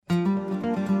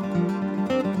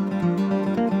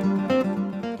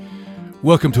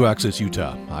Welcome to Access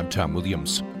Utah. I'm Tom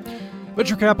Williams.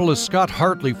 Venture capitalist Scott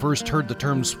Hartley first heard the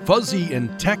terms fuzzy and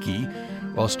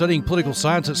techie while studying political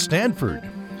science at Stanford.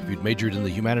 If you'd majored in the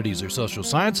humanities or social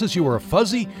sciences, you were a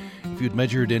fuzzy. If you'd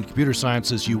majored in computer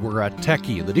sciences, you were a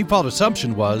techie. And the default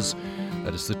assumption was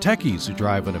that it's the techies who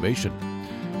drive innovation.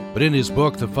 But in his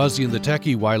book, The Fuzzy and the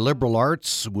Techie, Why Liberal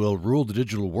Arts Will Rule the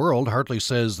Digital World, Hartley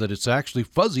says that it's actually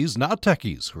fuzzies, not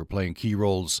techies, who are playing key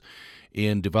roles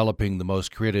in developing the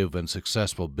most creative and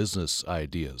successful business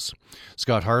ideas.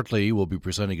 Scott Hartley will be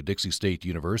presenting at Dixie State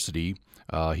University.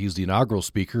 He's the inaugural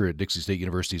speaker at Dixie State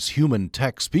University's Human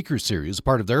Tech Speaker Series,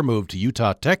 part of their move to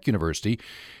Utah Tech University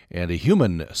and a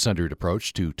human-centered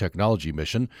approach to technology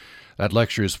mission. That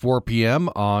lecture is 4 p.m.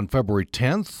 on February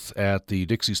 10th at the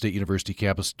Dixie State University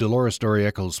campus Dolores Dori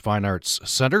Eccles Fine Arts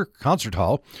Center, Concert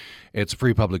Hall. It's a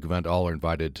free public event. All are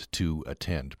invited to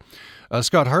attend.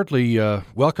 Scott Hartley,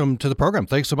 welcome to the program.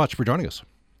 Thanks so much for joining us.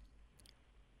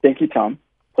 Thank you, Tom.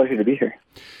 Pleasure to be here.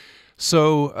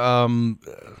 So,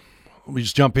 let me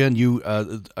just jump in.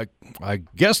 I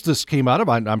guess this came out of,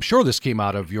 I'm sure this came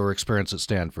out of your experience at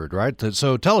Stanford, right?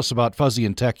 So tell us about fuzzy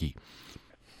and techie.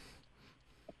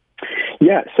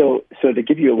 Yeah, so to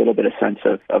give you a little bit of sense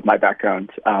of my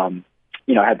background,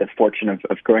 I had the fortune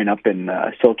of growing up in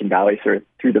Silicon Valley, sort of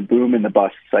through the boom and the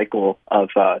bust cycle of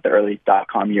the early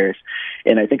dot-com years.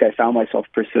 And I think I found myself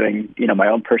pursuing, my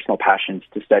own personal passions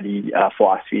to study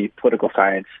philosophy, political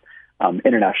science,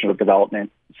 international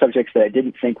development, subjects that I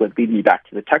didn't think would lead me back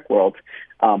to the tech world.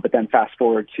 But then fast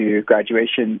forward to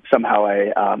graduation, somehow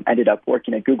I ended up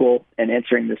working at Google and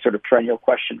answering this sort of perennial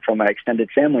question from my extended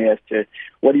family as to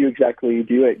what do you exactly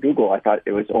do at Google? I thought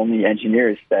it was only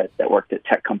engineers that worked at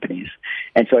tech companies.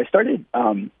 And so I started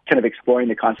kind of exploring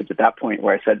the concept at that point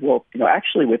where I said, well,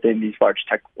 actually within these large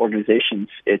tech organizations,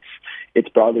 it's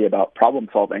broadly about problem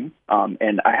solving.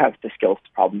 And I have the skills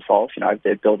to problem solve. I have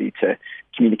the ability to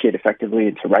communicate effectively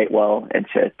and to write well and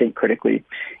to think critically.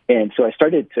 And so I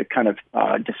started to kind of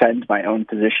defend my own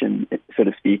position, so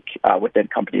to speak, within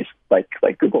companies like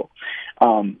Google.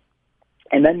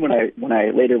 And then when I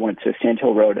later went to Sand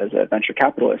Hill Road as a venture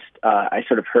capitalist, I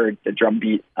sort of heard the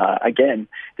drumbeat again,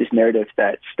 this narrative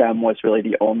that STEM was really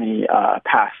the only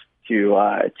path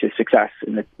to success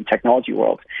in the technology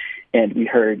world. And we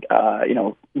heard,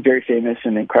 very famous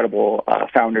and incredible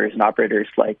founders and operators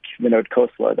like Vinod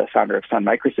Khosla, the founder of Sun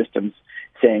Microsystems,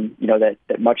 saying,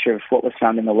 that much of what was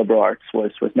found in the liberal arts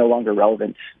was no longer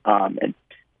relevant. And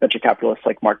venture capitalists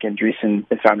like Mark Andreessen,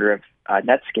 the founder of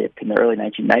Netscape in the early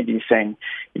 1990s, saying,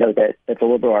 that the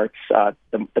liberal arts,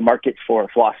 the market for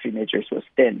philosophy majors was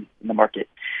thin in the market.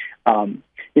 And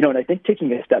I think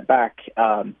taking a step back,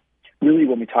 really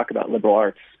when we talk about liberal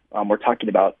arts, we're talking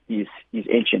about these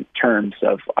ancient terms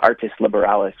of artis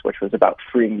liberalis, which was about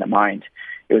freeing the mind.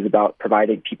 It was about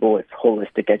providing people with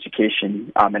holistic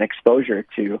education and exposure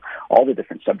to all the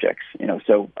different subjects.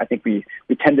 So I think we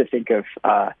tend to think of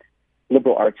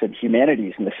liberal arts and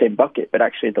humanities in the same bucket, but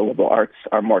actually the liberal arts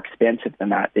are more expansive than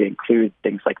that. They include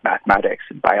things like mathematics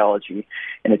and biology,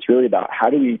 and it's really about how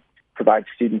do we provide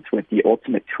students with the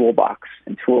ultimate toolbox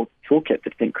and toolkit to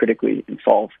think critically and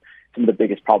solve some of the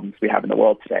biggest problems we have in the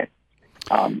world today.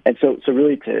 And so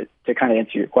really to kind of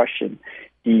answer your question,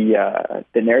 the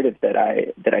narrative that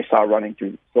I saw running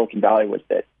through Silicon Valley was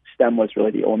that STEM was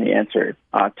really the only answer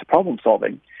to problem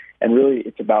solving. And really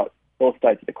it's about both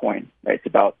sides of the coin, right? It's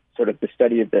about sort of the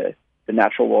study of the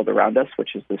natural world around us,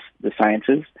 which is the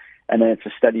sciences, and then it's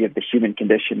a study of the human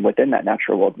condition within that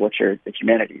natural world, which are the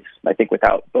humanities. And I think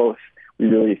without both, we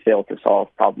really fail to solve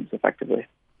problems effectively.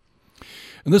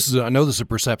 And I know this is a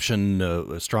perception,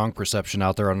 a strong perception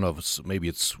out there. I don't know if maybe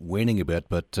it's waning a bit,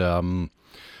 but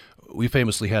we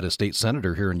famously had a state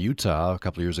senator here in Utah a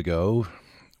couple of years ago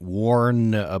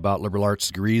warn about liberal arts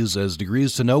degrees as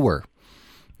degrees to nowhere.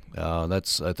 I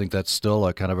think that's still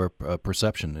a kind of a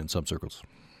perception in some circles.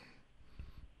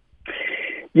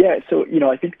 Yeah, so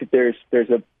I think that there's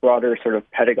a broader sort of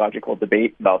pedagogical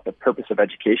debate about the purpose of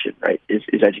education, right? Is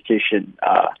education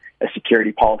a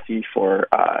security policy for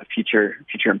future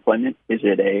employment? Is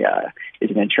it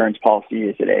an insurance policy?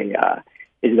 Is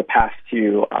it a path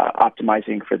to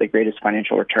optimizing for the greatest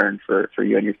financial return for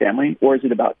you and your family, or is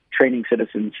it about training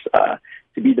citizens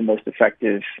to be the most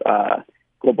effective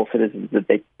global citizens that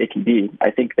they can be?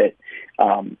 I think that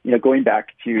going back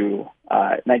to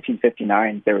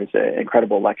 1959, there was an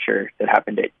incredible lecture that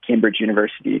happened at Cambridge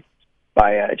University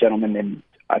by a gentleman named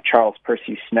Charles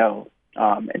Percy Snow.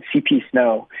 And C.P.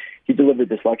 Snow, he delivered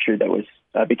this lecture that was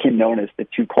became known as the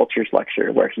Two Cultures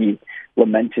Lecture, where he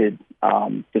lamented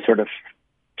the sort of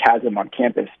chasm on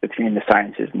campus between the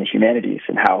sciences and the humanities,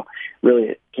 and how really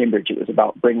it Cambridge, it was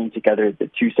about bringing together the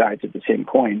two sides of the same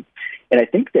coin. And I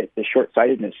think that the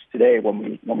short-sightedness today,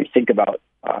 when we think about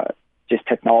just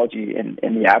technology in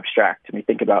the abstract, and we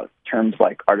think about terms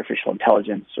like artificial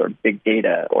intelligence or big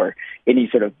data or any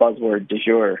sort of buzzword du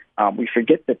jour, we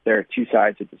forget that there are two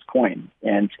sides of this coin.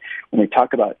 And when we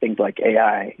talk about things like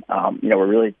AI, we're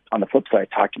really, on the flip side,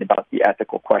 talking about the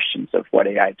ethical questions of what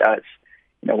AI does.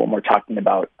 When we're talking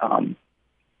about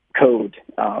code,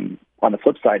 on the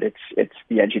flip side, it's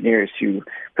the engineers who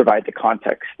provide the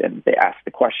context and they ask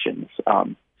the questions.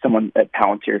 Someone at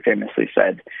Palantir famously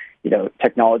said,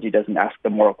 technology doesn't ask the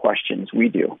moral questions, we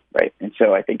do, right? And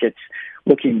so I think it's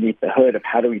looking beneath the hood of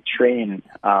how do we train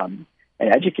and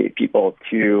educate people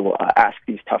to ask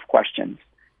these tough questions.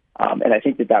 And I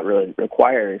think that really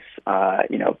requires,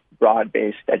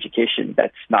 broad-based education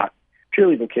that's not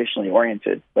purely vocationally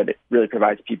oriented, but it really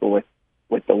provides people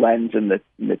with the lens and the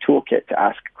toolkit to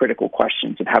ask critical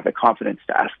questions and have the confidence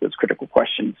to ask those critical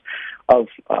questions of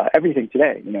everything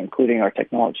today, including our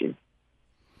technology.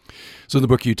 So in the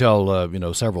book, you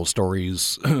tell, several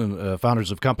stories,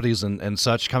 founders of companies and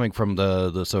such coming from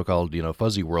the so-called,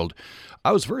 fuzzy world.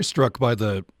 I was very struck by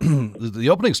the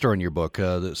opening story in your book,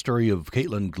 the story of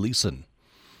Caitlin Gleason,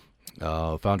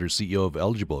 founder CEO of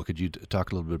Eligible. Could you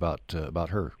talk a little bit about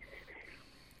her?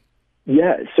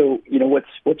 Yeah. So,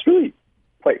 what's really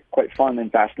quite fun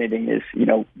and fascinating is,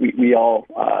 we all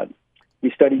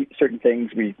we study certain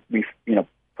things. We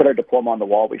put our diploma on the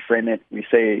wall, we frame it, we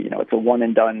say, it's a one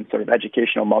and done sort of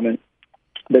educational moment.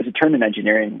 There's a term in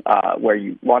engineering where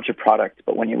you launch a product,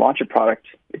 but when you launch a product,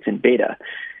 it's in beta.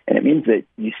 And it means that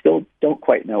you still don't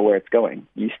quite know where it's going.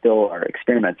 You still are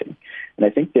experimenting. And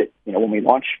I think that, when we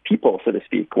launch people, so to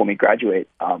speak, when we graduate,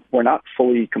 we're not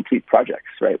fully complete projects,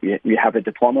 right? We have a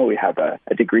diploma, we have a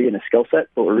degree and a skill set,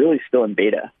 but we're really still in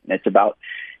beta. And it's about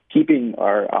keeping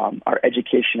our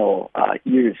educational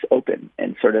ears open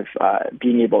and sort of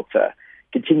being able to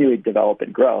continually develop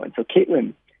and grow. And so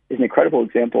Caitlin is an incredible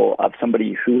example of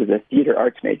somebody who was a theater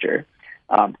arts major,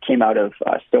 came out of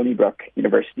Stony Brook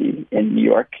University in New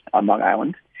York on Long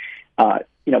Island.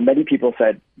 Many people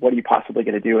said, what are you possibly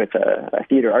going to do with a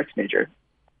theater arts major?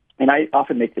 And I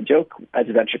often make the joke as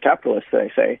a venture capitalist that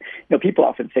I say, people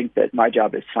often think that my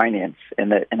job is finance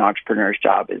and that an entrepreneur's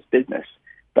job is business.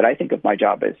 But I think of my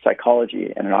job as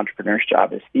psychology and an entrepreneur's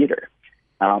job as theater.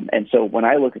 And so when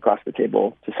I look across the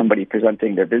table to somebody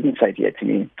presenting their business idea to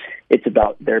me, it's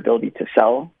about their ability to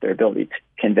sell, their ability to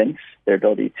convince, their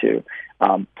ability to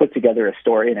put together a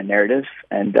story and a narrative.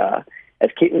 And as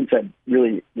Caitlin said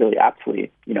really, really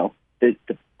aptly,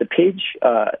 the page,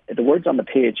 the words on the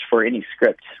page for any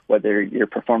script, whether you're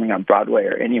performing on Broadway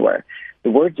or anywhere,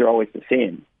 the words are always the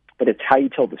same. But it's how you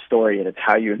tell the story and it's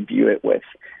how you imbue it with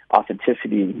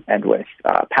authenticity and with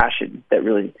passion that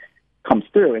really comes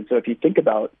through. And so if you think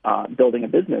about building a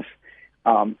business,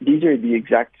 these are the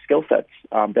exact skill sets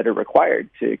that are required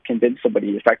to convince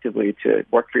somebody effectively to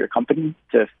work for your company,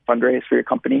 to fundraise for your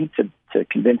company, to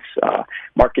convince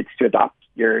markets to adopt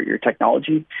your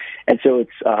technology. And so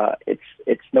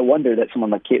it's no wonder that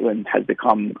someone like Caitlin has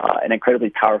become an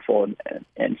incredibly powerful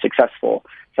and successful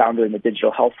founder in the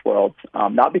digital health world,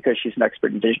 not because she's an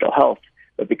expert in digital health,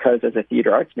 but because as a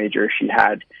theater arts major, she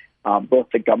had both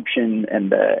the gumption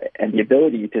and the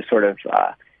ability to sort of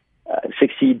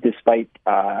succeed despite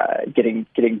getting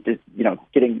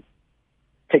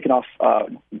taken off,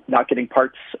 not getting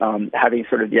parts, having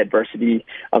sort of the adversity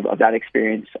of that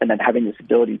experience, and then having this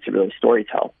ability to really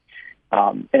storytell.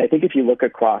 And I think if you look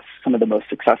across some of the most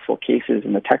successful cases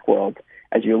in the tech world,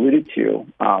 as you alluded to,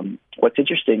 what's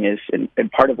interesting is,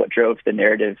 and part of what drove the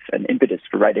narrative and impetus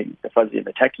for writing The Fuzzy and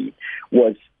the Techie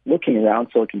was looking around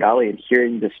Silicon Valley and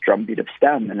hearing this drumbeat of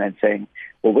STEM and then saying,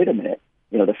 well, wait a minute,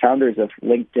 the founders of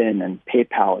LinkedIn and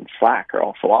PayPal and Slack are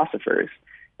all philosophers,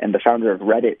 and the founder of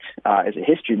Reddit is a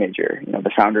history major.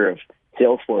 The founder of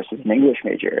Salesforce is an English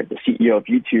major. The CEO of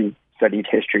YouTube studied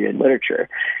history and literature.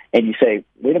 And you say,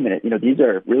 wait a minute, these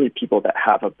are really people that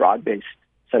have a broad-based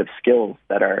set of skills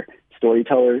that are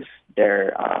storytellers,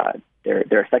 they're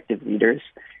effective leaders,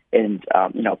 and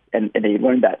they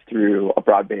learned that through a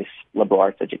broad-based liberal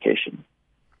arts education.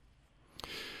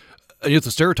 Yet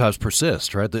the stereotypes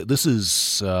persist, right? This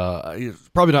is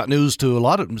probably not news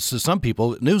to some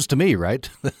people. News to me, right?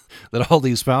 That all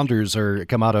these founders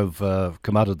come out of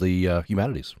the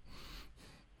humanities.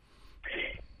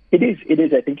 It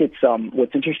is. I think it's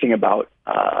what's interesting about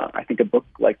I think a book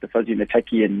like The Fuzzy and the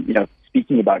Techie, and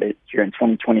speaking about it here in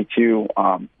 2022.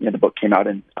 The book came out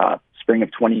in spring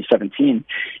of 2017.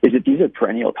 Is that these are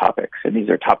perennial topics, and these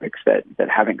are topics that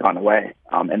haven't gone away.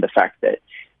 And the fact that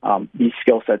these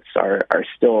skill sets are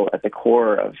still at the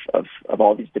core of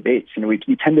all these debates.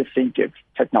 We tend to think of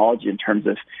technology in terms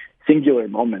of singular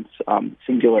moments,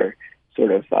 singular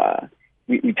sort of.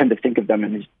 We tend to think of them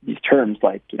in these terms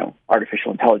like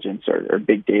artificial intelligence or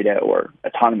big data or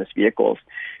autonomous vehicles.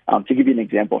 To give you an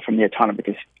example from the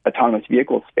autonomous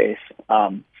vehicle space,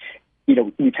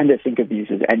 we tend to think of these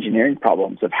as engineering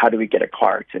problems of how do we get a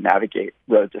car to navigate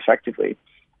roads effectively.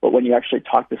 But when you actually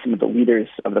talk to some of the leaders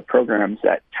of the programs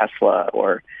at Tesla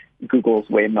or Google's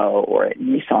Waymo or at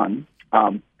Nissan,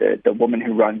 the woman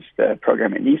who runs the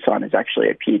program at Nissan is actually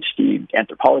a PhD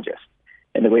anthropologist.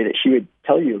 And the way that she would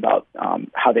tell you about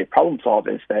how they problem solve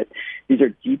is that these are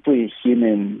deeply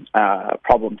human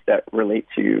problems that relate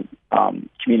to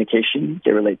communication,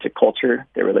 they relate to culture,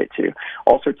 they relate to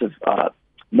all sorts of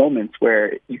moments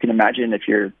where you can imagine if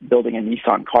you're building a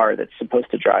Nissan car that's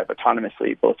supposed to drive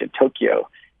autonomously both in Tokyo,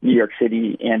 New York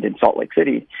City, and in Salt Lake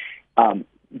City,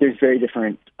 there's very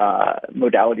different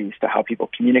modalities to how people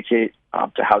communicate,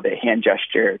 to how they hand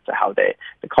gesture, to how the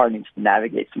car needs to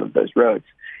navigate some of those roads.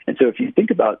 And so if you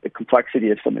think about the complexity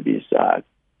of some of these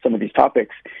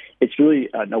topics, it's really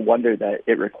no wonder that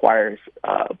it requires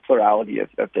a plurality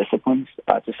of disciplines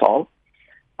to solve.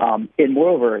 And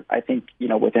moreover, I think,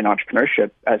 within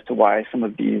entrepreneurship, as to why some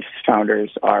of these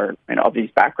founders are of these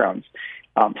backgrounds,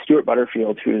 Stuart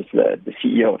Butterfield, who is the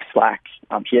CEO of Slack,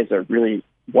 he has a really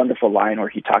wonderful line where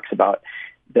he talks about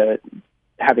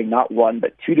having not one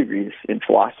but 2 degrees in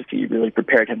philosophy really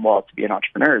prepared him well to be an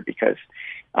entrepreneur, because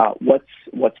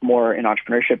what's more in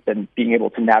entrepreneurship than being able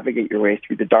to navigate your way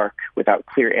through the dark without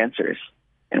clear answers?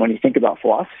 And when you think about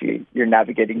philosophy, you're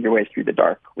navigating your way through the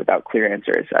dark without clear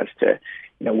answers as to,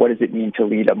 what does it mean to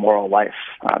lead a moral life?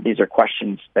 These are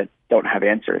questions that don't have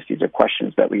answers. These are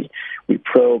questions that we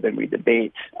probe and we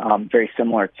debate, very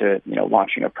similar to,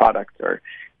 launching a product or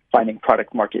finding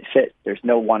product market fit. There's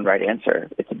no one right answer.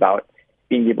 It's about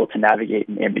being able to navigate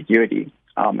in ambiguity.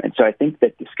 And so I think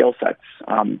that the skill sets,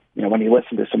 when you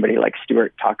listen to somebody like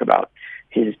Stuart talk about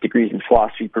his degrees in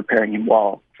philosophy preparing him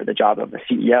well for the job of a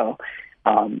CEO,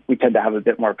 we tend to have a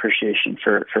bit more appreciation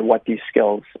for what these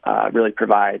skills really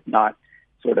provide, not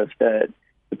sort of the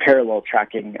parallel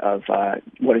tracking of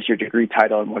what is your degree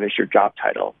title and what is your job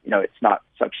title. It's not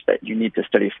such that you need to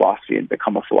study philosophy and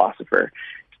become a philosopher.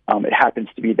 It happens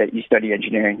to be that you study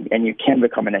engineering and you can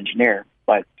become an engineer,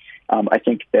 but I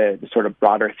think the sort of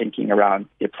broader thinking around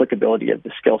the applicability of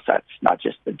the skill sets, not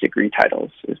just the degree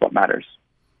titles, is what matters.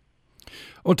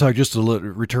 I want to talk talk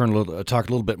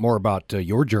a little bit more about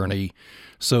your journey.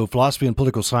 So, philosophy and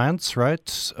political science,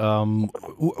 right?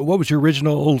 What was your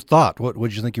original thought? What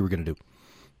did you think you were going to do?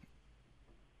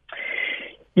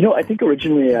 I think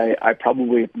originally I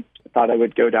probably thought I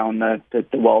would go down the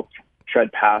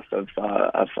well-tread path of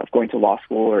going to law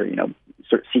school or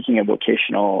sort of seeking a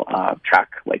vocational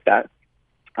track like that.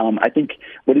 I think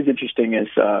what is interesting is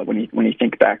when you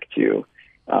think back to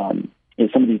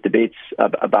some of these debates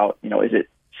about is it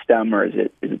STEM or is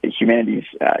it the humanities,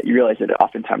 you realize that it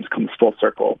oftentimes comes full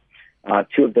circle.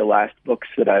 2 of the last books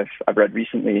that I've read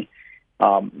recently,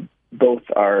 both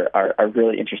are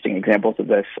really interesting examples of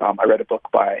this. I read a book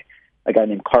by a guy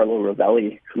named Carlo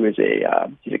Rovelli, who is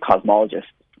he's a cosmologist.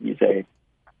 He's a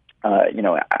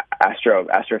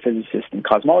astrophysicist and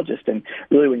cosmologist. And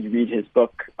really, when you read his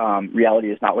book,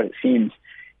 Reality Is Not What It Seems,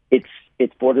 it's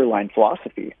borderline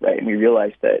philosophy, right? And we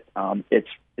realize that it's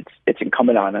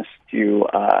incumbent on us to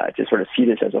sort of see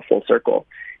this as a full circle.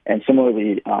 And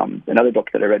similarly, another book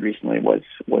that I read recently was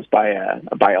by a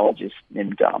biologist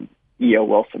named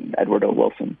Edward O.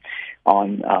 Wilson,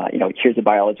 on here's a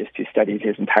biologist who studied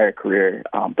his entire career,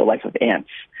 the life of ants,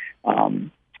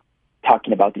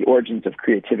 talking about the origins of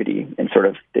creativity and sort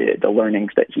of the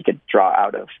learnings that he could draw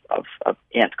out of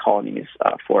ant colonies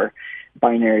for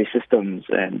binary systems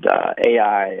and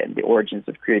AI and the origins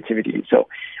of creativity. So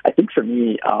I think for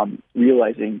me,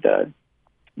 realizing the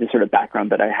sort of background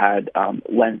that I had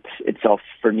lent itself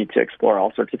for me to explore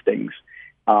all sorts of things,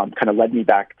 kind of led me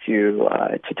back to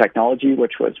technology,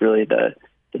 which was really the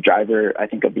driver, I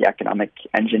think, of the economic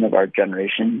engine of our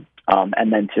generation,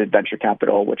 and then to venture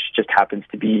capital, which just happens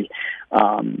to be,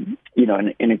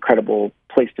 an incredible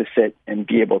place to sit and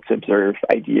be able to observe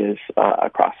ideas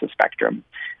across the spectrum.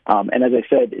 And as I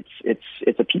said,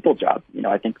 it's a people job.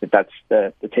 I think that's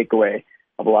the takeaway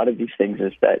of a lot of these things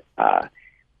is that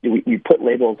we put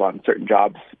labels on certain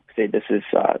jobs, say this is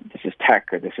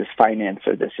tech or this is finance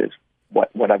or this is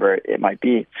whatever it might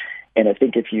be. And I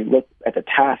think if you look at the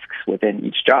tasks within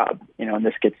each job, and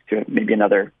this gets to maybe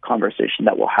another conversation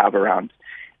that we'll have around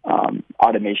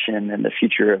automation and the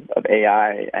future of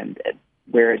AI and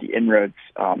where are the inroads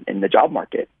in the job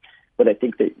market. But I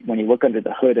think that when you look under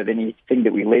the hood of anything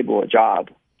that we label a job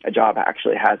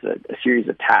actually has a series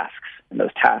of tasks, and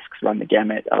those tasks run the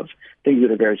gamut of things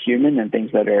that are very human and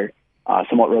things that are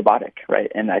somewhat robotic,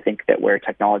 right? And I think that where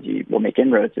technology will make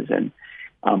inroads is in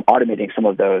automating some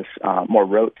of those more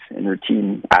rote and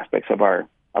routine aspects of our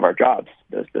jobs.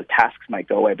 Those tasks might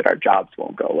go away, but our jobs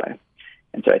won't go away.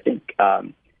 And so I think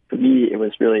for me, it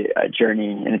was really a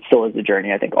journey, and it still is a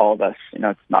journey. I think all of us,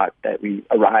 it's not that we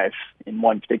arrive in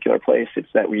one particular place. It's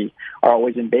that we are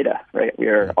always in beta, right? We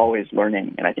are always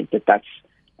learning. And I think that that's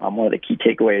one of the key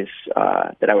takeaways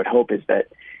that I would hope is that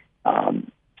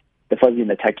the Fuzzy and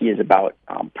the Techie is about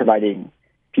providing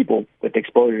people with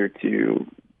exposure to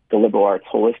the liberal arts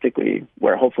holistically,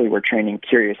 where hopefully we're training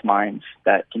curious minds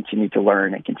that continue to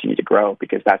learn and continue to grow,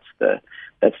 because that's the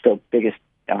biggest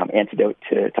antidote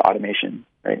to automation,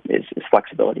 right, is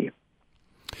flexibility.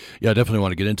 Yeah, I definitely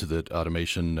want to get into the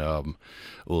automation.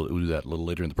 We'll do that a little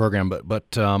later in the program,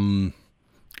 but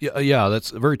yeah,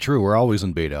 that's very true. We're always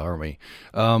in beta, aren't we?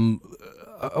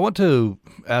 I want to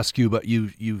ask you about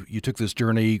you took this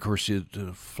journey, of course, you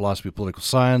philosophy of political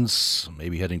science,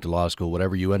 maybe heading to law school,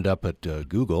 whatever. You end up at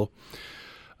Google.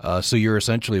 So you're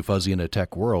essentially a fuzzy in a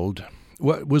tech world.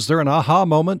 Was there an aha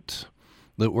moment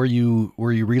where you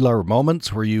realized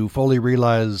moments where you fully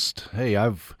realized, hey,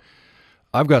 I've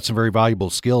got some very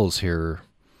valuable skills here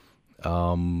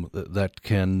that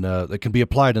can be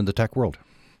applied in the tech world?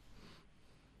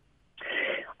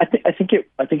 I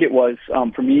think it was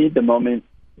for me. The moment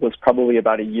was probably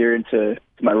about a year into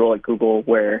my role at Google,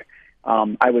 where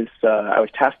I was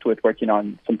tasked with working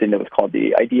on something that was called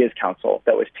the Ideas Council,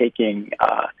 that was taking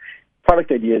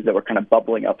product ideas that were kind of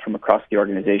bubbling up from across the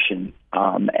organization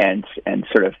and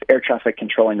sort of air traffic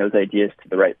controlling those ideas to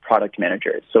the right product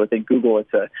managers. So within Google,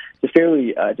 it's a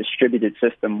fairly distributed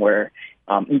system where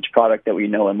each product that we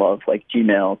know and love, like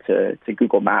Gmail to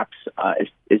Google Maps,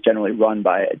 is generally run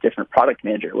by a different product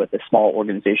manager with a small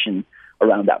organization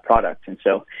around that product. And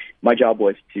so my job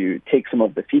was to take some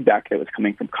of the feedback that was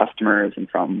coming from customers and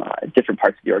from different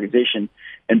parts of the organization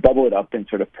and bubble it up and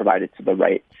sort of provide it to the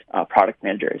right product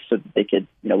managers so that they could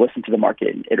listen to the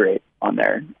market and iterate on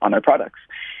their products.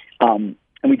 And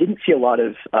we didn't see a lot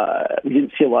of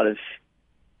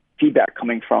feedback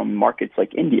coming from markets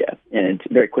like India. And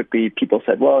very quickly, people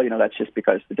said, well, that's just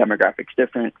because the demographic's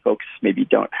different. Folks maybe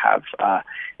don't have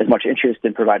as much interest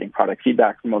in providing product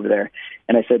feedback from over there.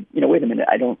 And I said, wait a minute,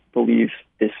 I don't believe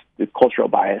this cultural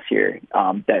bias here,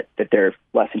 that they're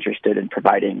less interested in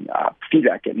providing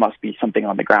feedback. It must be something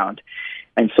on the ground.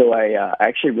 And so I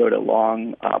actually wrote a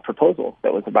long proposal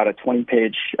that was about a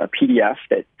 20-page PDF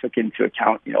that took into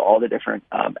account, all the different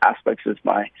aspects of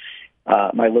my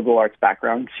liberal arts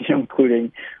background,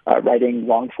 including writing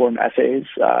long-form essays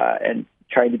and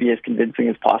trying to be as convincing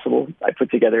as possible. I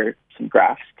put together some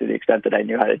graphs to the extent that I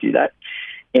knew how to do that.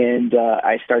 And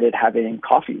I started having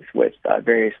coffees with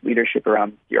various leadership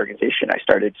around the organization. I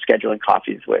started scheduling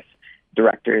coffees with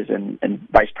directors and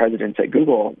vice presidents at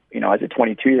Google, as a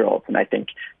 22-year-old. And I think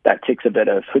that takes a bit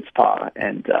of chutzpah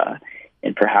and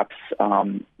perhaps,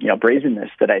 brazenness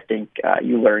that I think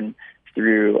you learn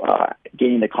through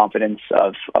gaining the confidence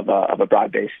of a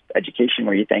broad-based education,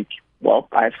 where you think, well,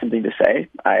 I have something to say.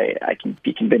 I can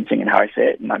be convincing in how I say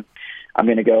it, and I'm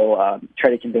going to go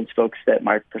try to convince folks that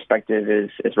my perspective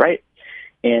is right.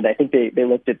 And I think they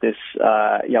looked at this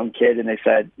young kid and they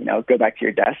said, go back to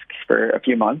your desk for a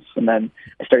few months. And then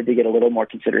I started to get a little more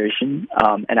consideration.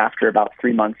 And after about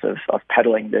 3 months of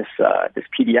peddling this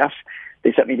PDF,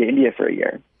 they sent me to India for a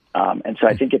year. And so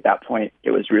I think at that point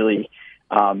it was really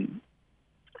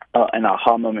an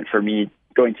aha moment for me,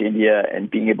 going to India and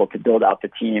being able to build out the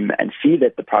team and see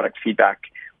that the product feedback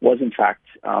was in fact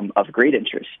of great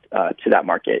interest to that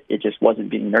market. It just wasn't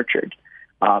being nurtured.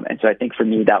 And so I think for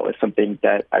me, that was something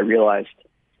that I realized,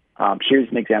 here's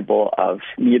an example of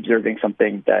me observing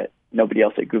something that nobody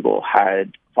else at Google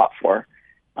had fought for,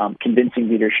 convincing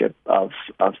leadership of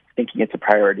thinking it's a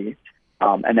priority,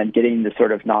 and then getting the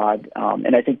sort of nod.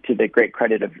 And I think to the great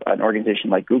credit of an organization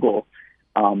like Google,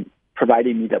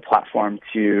 providing me the platform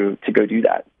to go do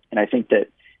that. And I think that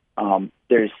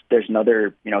there's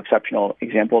another exceptional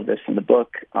example of this in the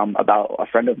book about a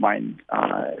friend of mine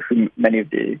who many of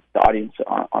the audience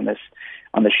on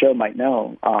the show might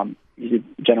know. He's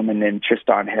a gentleman named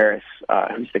Tristan Harris,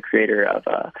 who's the creator of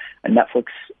a Netflix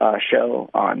show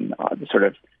on the sort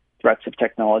of threats of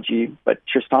technology. But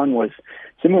Tristan was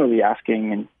similarly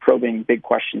asking and probing big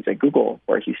questions at Google,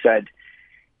 where he said,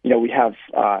 we have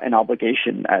an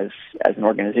obligation as an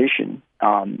organization,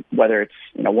 whether it's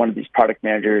one of these product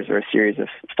managers or a series of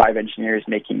 5 engineers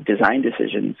making design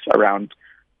decisions around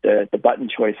the button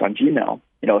choice on Gmail.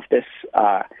 If this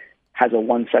has a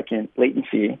 1 second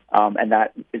latency, and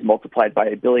that is multiplied by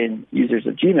 1 billion users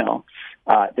of Gmail,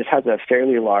 this has a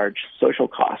fairly large social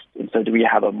cost. And so do we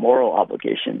have a moral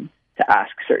obligation to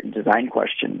ask certain design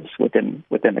questions within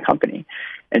the company?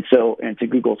 And so, and to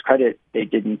Google's credit, they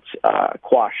didn't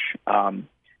quash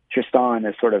Tristan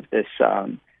as sort of this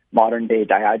modern-day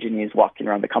Diogenes walking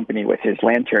around the company with his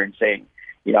lantern saying,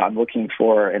 I'm looking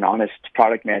for an honest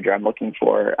product manager. I'm looking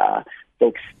for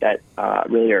folks that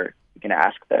really are going to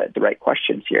ask the right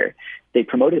questions here. They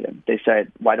promoted him. They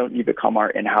said, why don't you become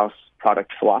our in-house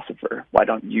product philosopher? Why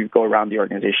don't you go around the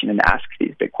organization and ask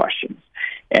these big questions?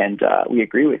 And we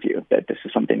agree with you that this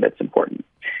is something that's important.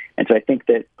 And so I think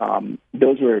that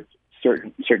those were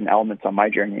certain elements on my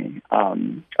journey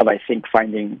of, I think,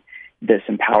 finding this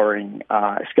empowering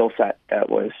skill set that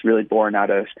was really born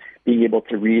out of being able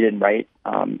to read and write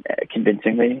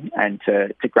convincingly, and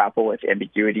to grapple with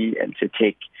ambiguity, and to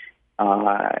take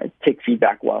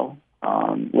feedback well,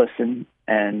 listen,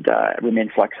 and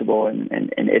remain flexible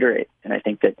and iterate. And I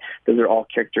think that those are all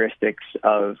characteristics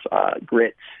of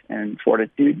grit and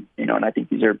fortitude, and I think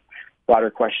these are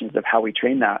broader questions of how we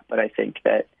train that. But I think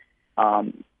that,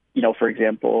 for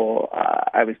example,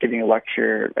 I was giving a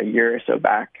lecture a year or so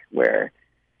back where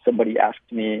somebody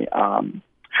asked me,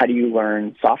 how do you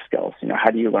learn soft skills?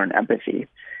 How do you learn empathy?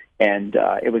 And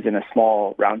it was in a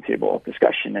small roundtable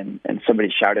discussion, and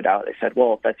somebody shouted out, they said,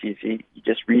 well, if that's easy, you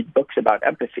just read books about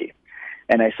empathy.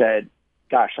 And I said,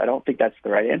 gosh, I don't think that's the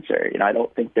right answer. I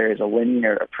don't think there is a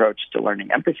linear approach to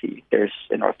learning empathy. There's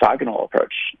an orthogonal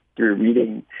approach through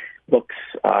reading books,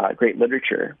 great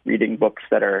literature, reading books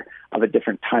that are of a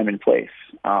different time and place,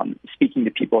 speaking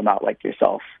to people not like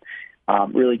yourself,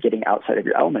 really getting outside of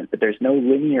your element. But there's no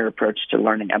linear approach to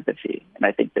learning empathy. And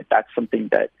I think that that's something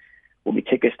that when we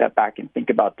take a step back and think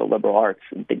about the liberal arts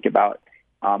and think about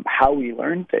how we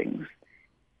learn things,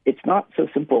 it's not so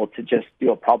simple to just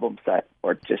do a problem set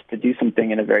or just to do something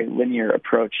in a very linear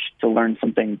approach to learn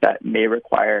something that may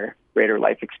require greater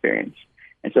life experience.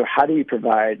 And so how do we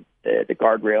provide the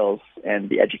guardrails and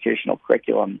the educational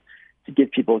curriculum to give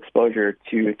people exposure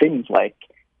to things like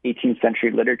 18th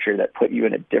century literature that put you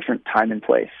in a different time and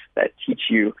place, that teach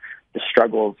you the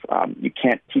struggles? You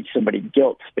can't teach somebody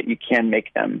guilt, but you can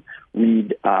make them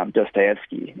read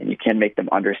Dostoevsky, and you can make them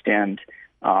understand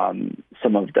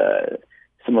some of the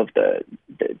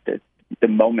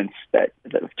moments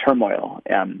of turmoil.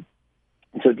 And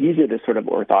so these are the sort of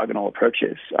orthogonal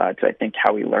approaches to, I think,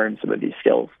 how we learn some of these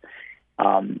skills.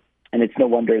 And it's no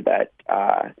wonder that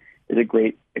there's a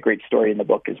great story in the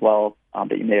book as well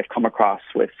that you may have come across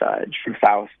with Drew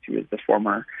Faust, who is the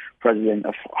former president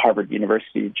of Harvard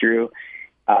University. Drew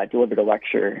delivered a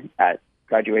lecture at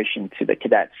graduation to the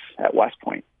cadets at West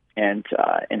Point. And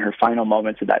in her final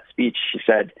moments of that speech, she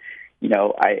said,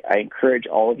 I encourage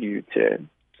all of you to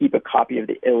keep a copy of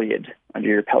the Iliad under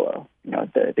your pillow,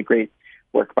 the great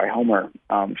work by Homer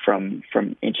from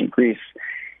ancient Greece.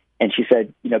 And she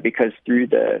said, because through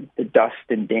the dust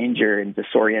and danger and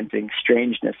disorienting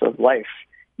strangeness of life,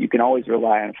 you can always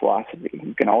rely on philosophy.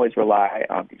 You can always rely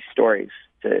on these stories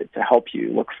to help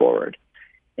you look forward.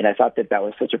 And I thought that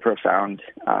was such a profound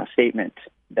statement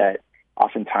that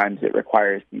oftentimes it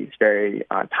requires these very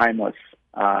timeless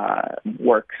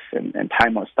works and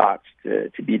timeless thoughts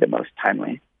to be the most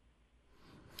timely.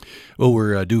 Well,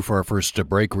 we're due for our first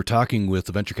break. We're talking with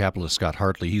the venture capitalist Scott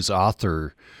Hartley. He's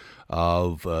author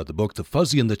of the book, The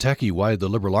Fuzzy and the Techie, Why the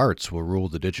Liberal Arts Will Rule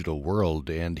the Digital World.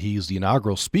 And he's the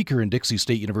inaugural speaker in Dixie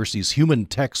State University's Human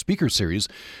Tech Speaker Series.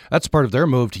 That's part of their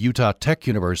move to Utah Tech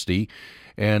University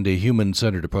and a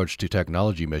human-centered approach to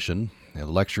technology mission. And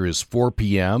the lecture is 4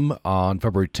 p.m. on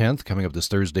February 10th, coming up this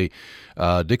Thursday,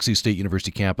 Dixie State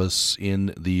University campus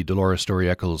in the Dolores Story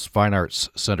Eccles Fine Arts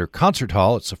Center Concert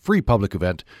Hall. It's a free public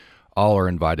event. All are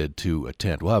invited to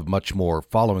attend. We'll have much more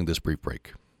following this brief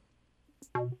break.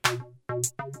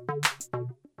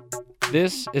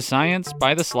 This is Science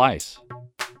by the Slice.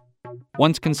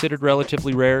 Once considered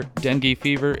relatively rare, dengue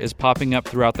fever is popping up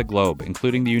throughout the globe,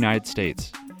 including the United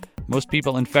States. Most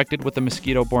people infected with the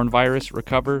mosquito-borne virus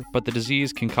recover, but the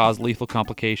disease can cause lethal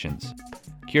complications.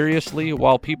 Curiously,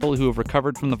 while people who have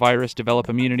recovered from the virus develop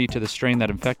immunity to the strain that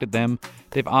infected them,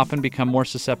 they've often become more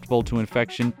susceptible to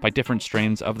infection by different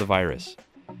strains of the virus.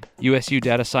 USU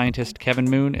data scientist Kevin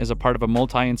Moon is a part of a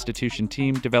multi-institution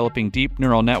team developing deep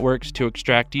neural networks to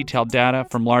extract detailed data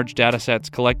from large data sets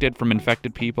collected from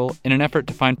infected people in an effort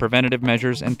to find preventative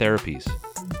measures and therapies.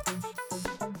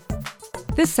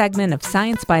 This segment of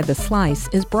Science by the Slice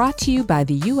is brought to you by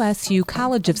the USU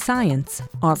College of Science,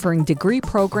 offering degree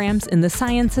programs in the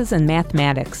sciences and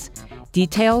mathematics.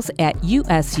 Details at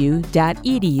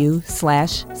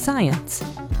usu.edu/science.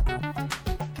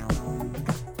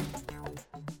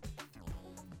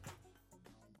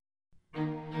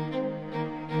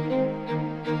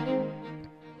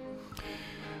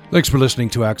 Thanks for listening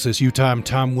to Access Utah. I'm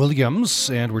Tom Williams,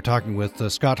 and we're talking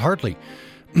with Scott Hartley.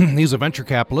 He's a venture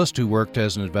capitalist who worked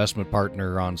as an investment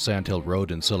partner on Sand Hill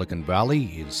Road in Silicon Valley.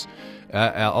 He's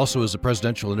also is a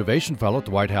Presidential Innovation Fellow at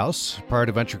the White House. Prior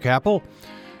to venture capital,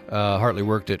 Hartley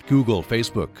worked at Google,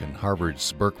 Facebook, and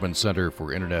Harvard's Berkman Center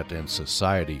for Internet and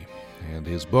Society. And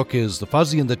his book is The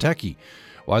Fuzzy and the Techie,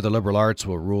 Why the Liberal Arts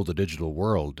Will Rule the Digital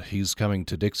World. He's coming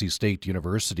to Dixie State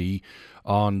University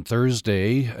on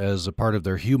Thursday as a part of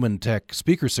their Human Tech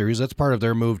Speaker Series. That's part of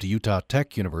their move to Utah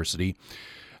Tech University.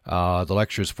 The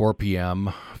lecture is 4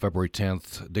 p.m., February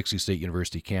 10th, Dixie State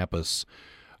University campus.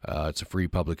 It's a free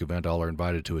public event. All are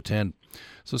invited to attend.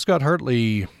 So, Scott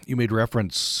Hartley, you made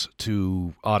reference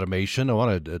to automation. I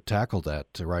want to tackle that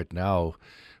right now.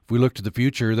 If we look to the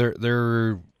future,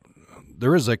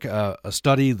 there is a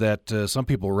study that some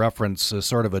people reference as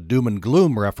sort of a doom and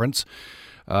gloom reference.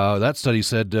 That study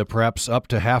said perhaps up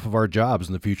to half of our jobs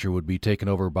in the future would be taken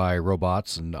over by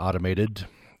robots and automated.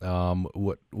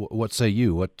 What say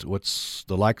you? What's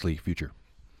the likely future?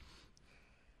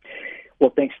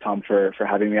 Well, thanks, Tom, for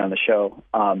having me on the show.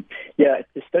 The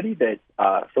study that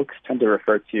folks tend to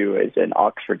refer to is an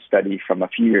Oxford study from a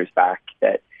few years back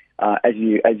that, as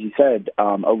you said,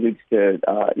 alludes to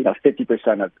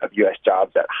 50% of U.S.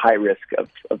 jobs at high risk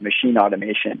of machine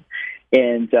automation.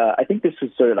 And I think this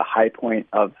was sort of the high point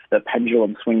of the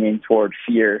pendulum swinging toward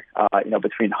fear,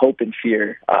 between hope and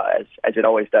fear, as it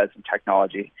always does in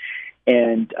technology.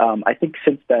 And I think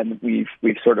since then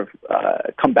we've sort of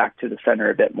come back to the center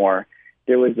a bit more.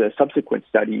 There was a subsequent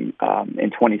study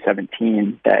in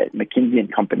 2017 that McKinsey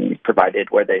and Company provided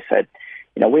where they said,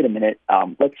 wait a minute,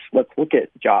 let's look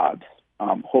at jobs.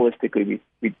 Holistically,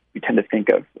 we tend to think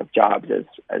of jobs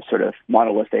as sort of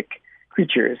monolithic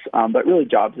creatures, but really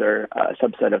jobs are a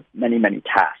subset of many, many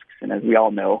tasks. And as we all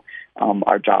know,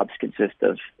 our jobs consist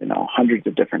of hundreds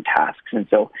of different tasks. And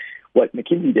so what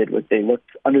McKinsey did was they looked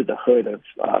under the hood of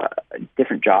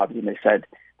different jobs, and they said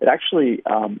that actually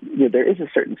there is a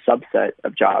certain subset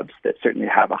of jobs that certainly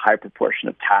have a high proportion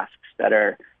of tasks that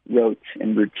are rote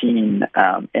and routine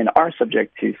and are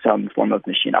subject to some form of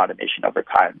machine automation over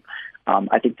time.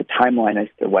 I think the timeline as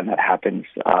to when that happens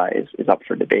is up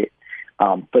for debate.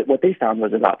 But what they found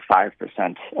was about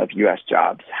 5% of U.S.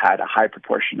 jobs had a high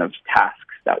proportion of tasks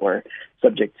that were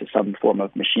subject to some form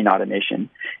of machine automation.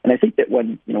 And I think that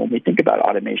when we think about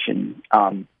automation,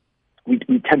 we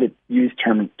tend to use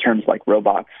terms like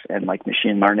robots and like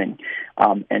machine learning.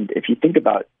 And if you think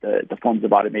about the forms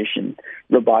of automation,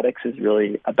 robotics is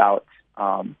really about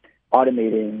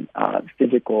automating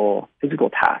physical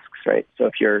tasks, right? So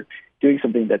if you're doing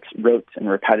something that's rote and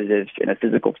repetitive in a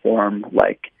physical form,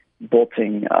 like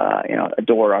bolting a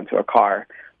door onto a car,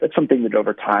 that's something that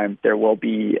over time there will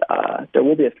be a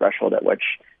threshold at which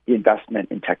the investment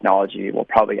in technology will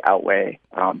probably outweigh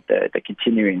the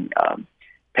continuing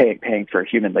paying for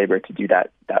human labor to do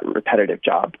that repetitive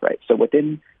job, right? So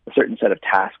within a certain set of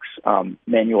tasks,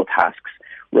 manual tasks,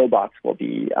 robots will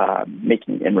be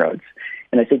making inroads.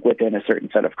 And I think within a certain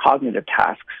set of cognitive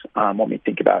tasks, when we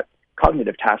think about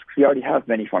cognitive tasks, we already have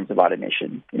many forms of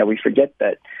automation. We forget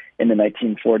that in the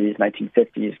 1940s,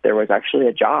 1950s, there was actually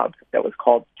a job that was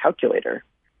called calculator.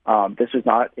 This was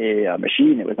not a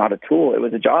machine. It was not a tool. It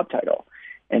was a job title.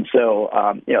 And so,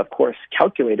 of course,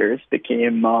 calculators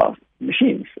became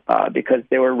machines because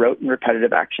they were rote and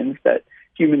repetitive actions that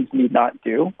humans need not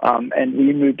do. And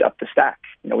we moved up the stack.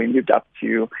 We moved up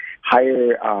to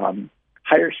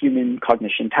higher human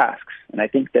cognition tasks. And I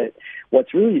think that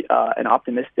what's really an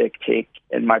optimistic take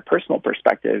in my personal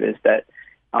perspective is that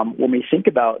when we think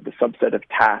about the subset of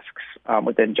tasks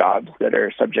within jobs that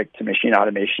are subject to machine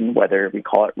automation, whether we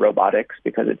call it robotics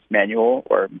because it's manual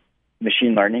or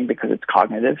machine learning because it's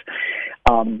cognitive,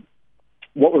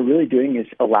 what we're really doing is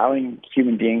allowing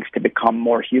human beings to become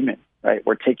more human, right?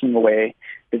 We're taking away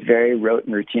the very rote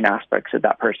and routine aspects of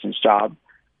that person's job,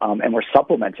 and we're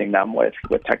supplementing them with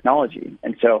technology.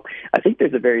 And so I think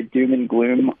there's a very doom and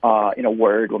gloom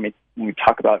word when we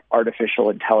talk about artificial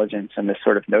intelligence and this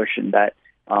sort of notion that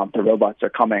the robots are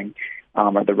coming,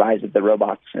 or the rise of the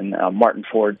robots in Martin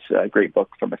Ford's great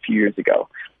book from a few years ago.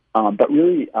 But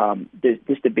really,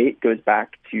 this debate goes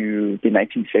back to the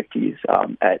 1950s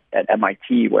at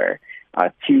MIT, where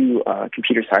two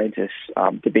computer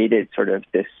scientists debated sort of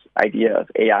this idea of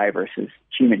AI versus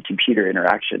human-computer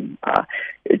interaction.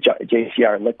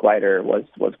 J.C.R. Licklider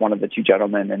was one of the two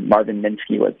gentlemen, and Marvin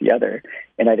Minsky was the other.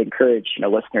 And I'd encourage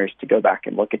listeners to go back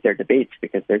and look at their debates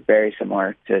because they're very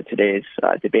similar to today's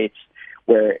debates,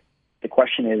 where the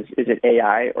question is it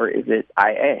AI or is it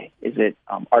IA? Is it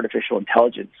artificial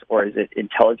intelligence or is it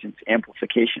intelligence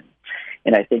amplification?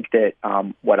 And I think that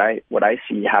what I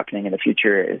see happening in the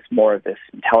future is more of this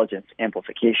intelligence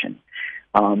amplification.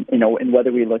 And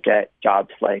whether we look at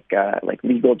jobs like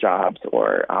legal jobs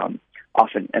or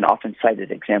often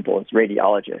cited example is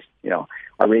radiologists.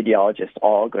 Are radiologists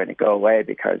all going to go away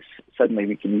because suddenly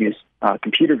we can use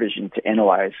computer vision to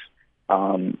analyze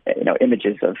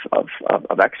images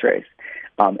of X-rays?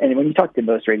 And when you talk to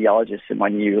most radiologists and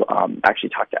when you actually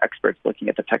talk to experts looking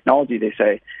at the technology, they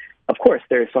say, of course,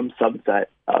 there are some subset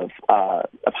of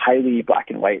highly black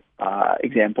and white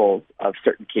examples of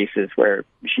certain cases where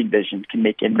machine vision can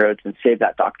make inroads and save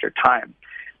that doctor time.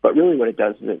 But really what it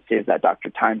does is it saves that doctor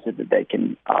time so that they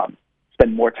can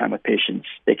spend more time with patients.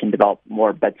 They can develop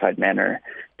more bedside manner.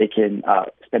 They can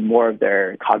spend more of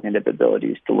their cognitive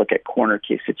abilities to look at corner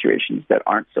case situations that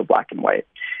aren't so black and white.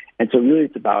 And so really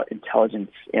it's about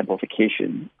intelligence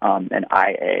amplification and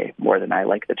IA more than I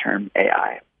like the term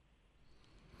AI.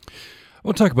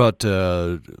 We'll talk about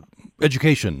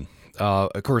education.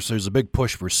 Of course, there's a big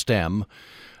push for STEM.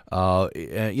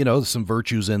 Some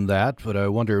virtues in that, but I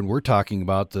wonder, and we're talking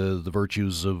about the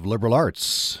virtues of liberal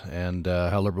arts and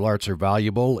how liberal arts are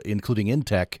valuable, including in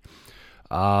tech.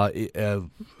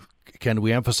 Can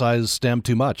we emphasize STEM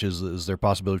too much? Is there a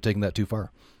possibility of taking that too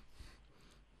far?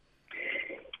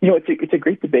 It's a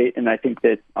great debate, and I think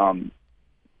that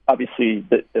obviously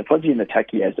the Fuzzy and the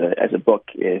Techie as a book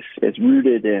is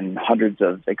rooted in hundreds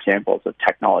of examples of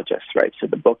technologists, right? So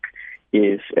the book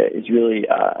is really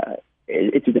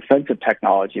it's a defense of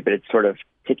technology, but it's sort of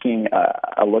taking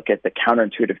a look at the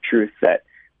counterintuitive truth that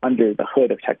under the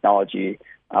hood of technology,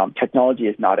 technology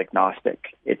is not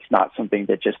agnostic. It's not something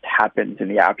that just happens in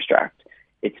the abstract.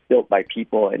 It's built by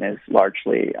people and is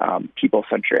largely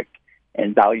people-centric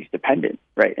and values-dependent,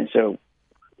 right? And so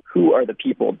who are the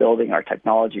people building our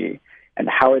technology, and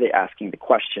how are they asking the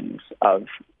questions of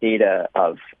data,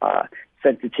 of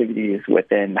sensitivities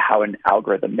within how an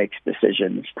algorithm makes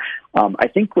decisions? I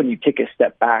think when you take a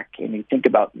step back and you think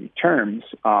about these terms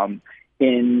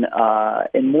in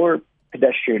more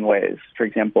pedestrian ways, for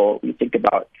example, we think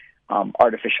about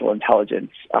artificial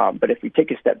intelligence, but if we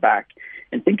take a step back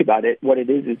and think about it, what it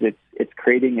is it's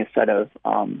creating a set of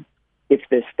if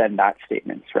this, then that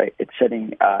statements, right? It's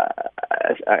setting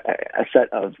a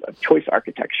set of choice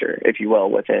architecture, if you will,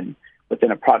 within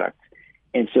a product.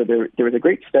 And so there was a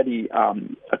great study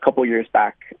a couple years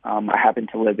back. I happen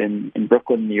to live in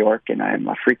Brooklyn, New York, and I'm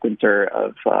a frequenter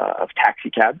of taxi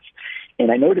cabs.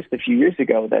 And I noticed a few years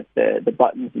ago that the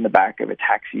buttons in the back of a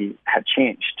taxi had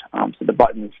changed. So the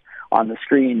buttons on the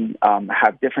screen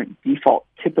have different default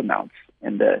tip amounts,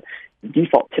 and the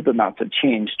default tip amounts have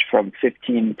changed from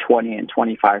 15, 20, and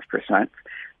 25%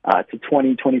 to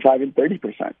 20, 25, and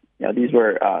 30%. These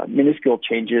were minuscule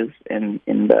changes in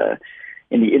the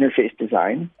interface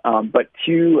design, but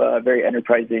two very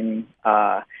enterprising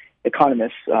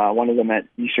economists, one of them at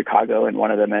Chicago and one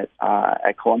of them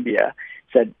at Columbia,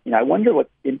 said, I wonder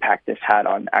what impact this had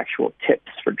on actual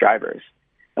tips for drivers.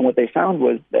 And what they found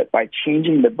was that by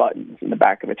changing the buttons in the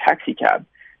back of a taxi cab,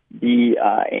 the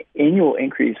annual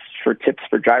increase for tips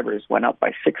for drivers went up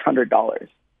by $600.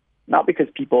 Not because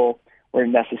people were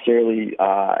necessarily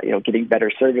getting better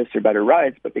service or better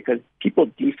rides, but because people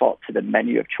default to the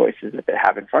menu of choices that they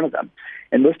have in front of them.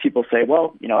 And most people say,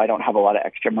 well, I don't have a lot of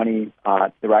extra money.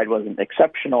 The ride wasn't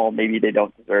exceptional. Maybe they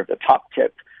don't deserve the top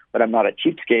tip, but I'm not a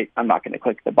cheapskate. I'm not going to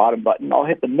click the bottom button. I'll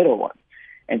hit the middle one.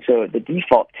 And so the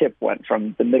default tip went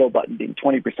from the middle button being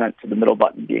 20% to the middle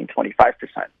button being 25%.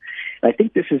 And I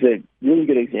think this is a really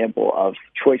good example of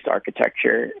choice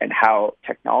architecture and how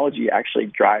technology actually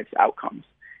drives outcomes.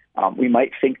 We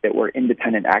might think that we're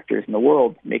independent actors in the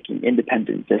world making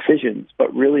independent decisions,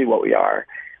 but really what we are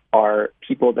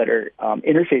people that are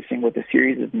interfacing with a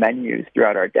series of menus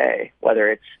throughout our day, whether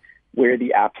it's where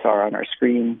the apps are on our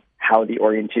screen, how the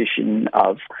orientation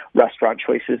of restaurant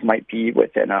choices might be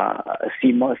within a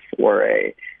Seamless or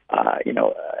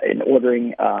an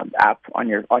ordering app on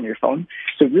your phone.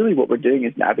 So really what we're doing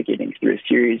is navigating through a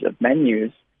series of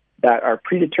menus that are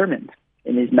predetermined.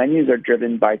 And these menus are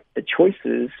driven by the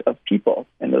choices of people,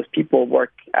 and those people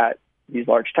work at these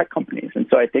large tech companies. And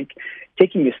so I think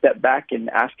taking a step back and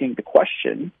asking the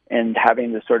question and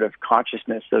having the sort of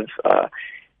consciousness of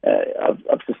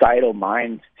societal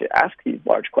minds to ask these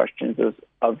large questions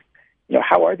of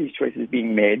how are these choices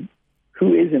being made?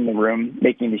 Who is in the room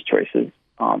making these choices?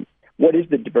 What is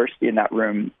the diversity in that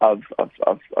room of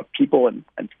people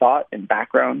and thought and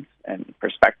backgrounds and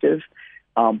perspective?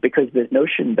 Because the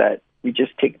notion that we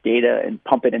just take data and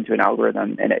pump it into an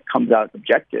algorithm and it comes out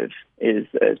objective is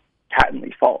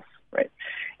patently false, right?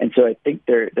 And so I think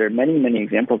there are many, many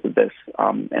examples of this,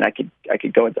 and I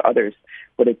could go into others,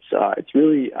 but it's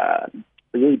really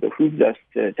really behooves us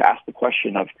to ask the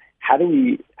question of how do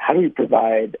we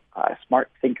provide smart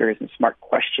thinkers and smart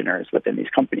questioners within these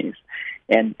companies?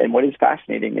 And what is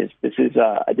fascinating is this is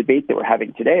a debate that we're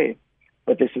having today,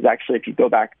 but this is actually, if you go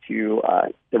back to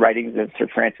the writings of Sir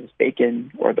Francis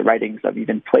Bacon or the writings of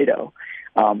even Plato,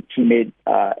 he made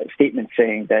a statement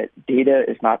saying that data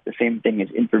is not the same thing as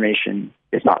information,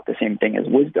 is not the same thing as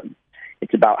wisdom.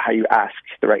 It's about how you ask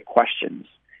the right questions.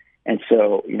 And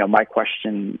so, my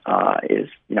question is,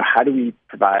 how do we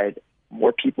provide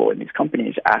more people in these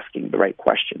companies asking the right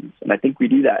questions? And I think we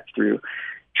do that through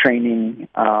training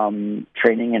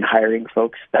and hiring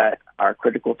folks that are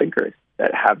critical thinkers,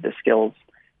 that have the skills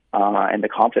and the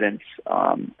confidence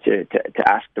to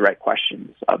ask the right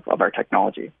questions of our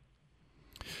technology.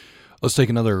 Let's take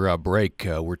another break.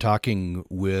 We're talking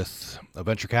with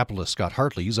venture capitalist Scott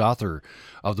Hartley. He's author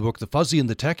of the book The Fuzzy and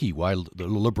the Techie, Why the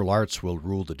Liberal Arts Will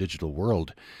Rule the Digital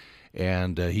World.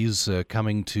 And he's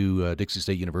coming to Dixie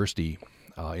State University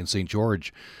in St.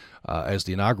 George as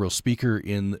the inaugural speaker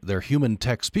in their Human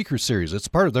Tech Speaker Series. It's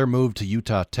part of their move to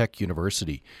Utah Tech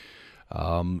University.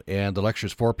 And the lecture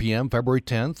is 4 p.m., February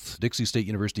 10th, Dixie State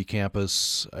University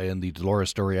campus in the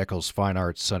Dolores Story Eccles Fine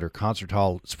Arts Center Concert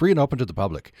Hall. It's free and open to the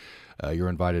public. You're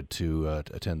invited to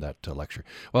attend that lecture.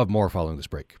 We'll have more following this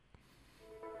break.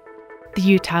 The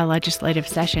Utah legislative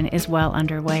session is well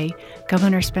underway.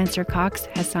 Governor Spencer Cox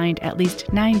has signed at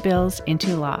least 9 bills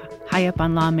into law. High up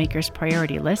on lawmakers'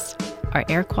 priority lists are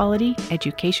air quality,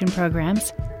 education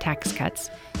programs, tax cuts,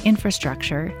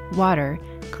 infrastructure, water,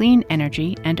 clean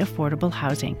energy, and affordable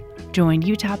housing. Join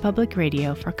Utah Public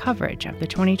Radio for coverage of the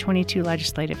 2022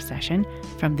 legislative session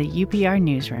from the UPR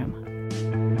newsroom.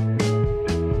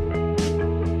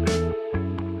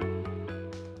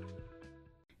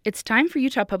 It's time for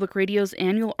Utah Public Radio's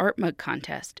annual Art Mug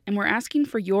Contest, and we're asking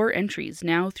for your entries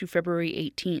now through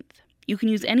February 18th. You can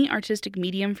use any artistic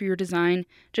medium for your design.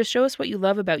 Just show us what you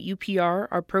love about UPR,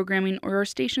 our programming, or our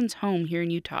station's home here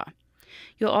in Utah.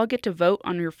 You'll all get to vote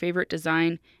on your favorite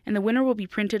design, and the winner will be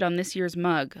printed on this year's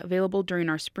mug, available during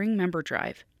our spring member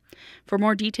drive. For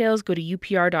more details, go to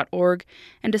upr.org,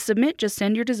 and to submit, just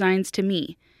send your designs to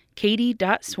me,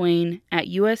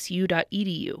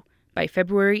 katie.swain@usu.edu, by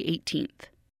February 18th.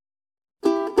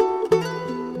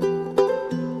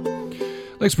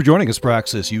 Thanks for joining us for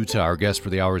Access Utah. Our guest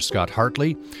for the hour is Scott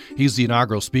Hartley. He's the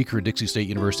inaugural speaker at Dixie State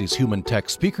University's Human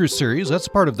Tech Speakers Series. That's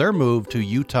part of their move to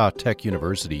Utah Tech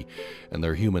University and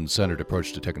their human-centered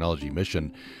approach to technology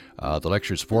mission. The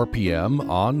lecture is 4 p.m.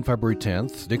 on February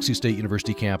 10th, Dixie State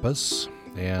University campus,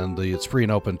 and it's free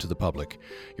and open to the public.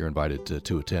 You're invited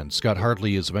to attend. Scott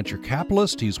Hartley is a venture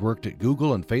capitalist. He's worked at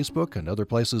Google and Facebook and other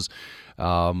places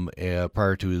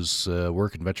prior to his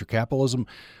work in venture capitalism,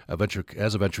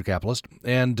 as a venture capitalist.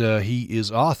 And he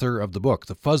is author of the book,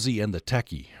 The Fuzzy and the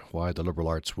Techie, Why the Liberal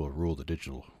Arts Will Rule the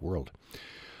Digital World.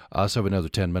 So we have another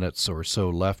 10 minutes or so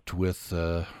left with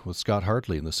Scott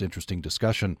Hartley in this interesting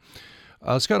discussion.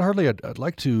 Scott Hartley, I'd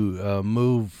like to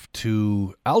move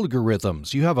to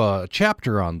algorithms. You have a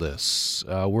chapter on this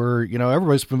where,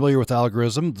 everybody's familiar with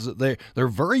algorithms. They're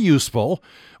very useful.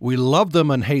 We love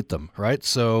them and hate them, right?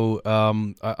 So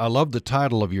I love the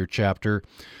title of your chapter,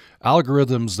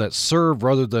 Algorithms That Serve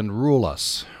Rather Than Rule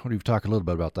Us. What do you talk a little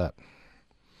bit about that?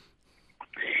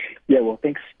 Yeah, well,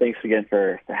 thanks again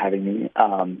for having me.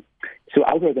 So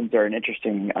algorithms are an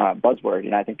interesting buzzword,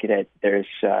 and I think there's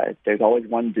always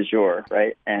one du jour,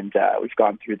 right? And we've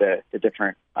gone through the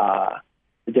different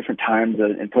times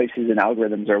and places, and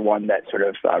algorithms are one that sort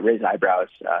of raise eyebrows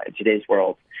in today's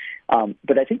world.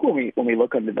 But I think when we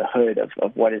look under the hood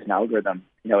of what is an algorithm,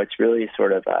 it's really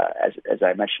sort of as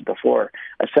I mentioned before,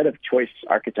 a set of choice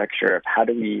architecture of how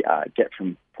do we get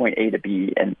from point A to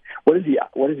B, and what is the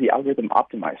algorithm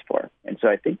optimized for? And so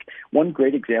I think one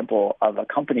great example of a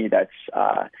company that's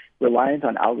reliant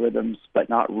on algorithms but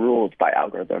not ruled by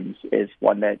algorithms is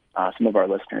one that some of our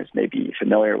listeners may be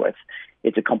familiar with.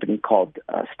 It's a company called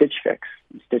Stitch Fix.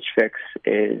 Stitch Fix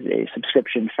is a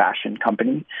subscription fashion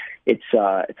company. It's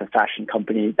a fashion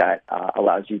company that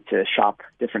allows you to shop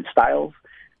different styles,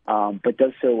 but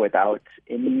does so without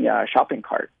any shopping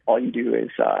cart. All you do is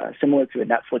similar to a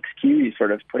Netflix queue. You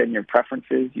sort of put in your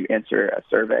preferences, you answer a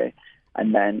survey,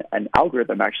 and then an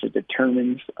algorithm actually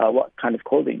determines what kind of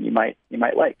clothing you might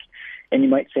like. And you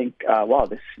might think, wow,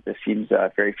 this seems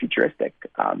very futuristic.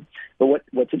 But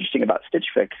what's interesting about Stitch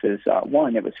Fix is,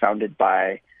 one, it was founded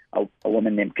by a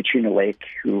woman named Katrina Lake,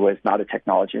 who was not a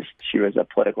technologist. She was a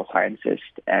political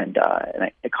scientist and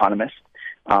an economist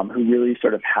who really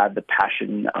sort of had the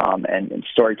passion and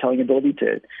storytelling ability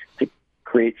to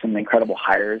create some incredible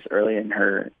hires early in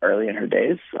her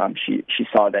days. She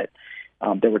saw that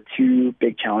There were two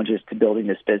big challenges to building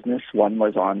this business. One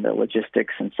was on the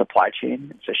logistics and supply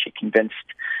chain. So she convinced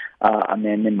a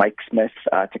man named Mike Smith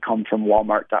to come from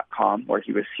Walmart.com, where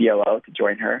he was COO, to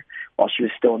join her while she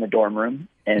was still in the dorm room.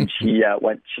 And she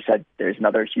said, there's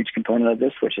another huge component of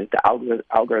this, which is the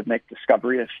algorithmic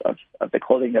discovery of the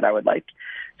clothing that I would like.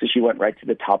 So she went right to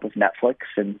the top of Netflix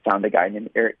and found a guy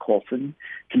named Eric Colson,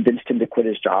 convinced him to quit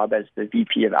his job as the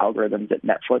VP of algorithms at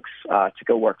Netflix to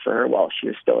go work for her while she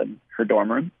was still in her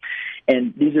dorm room.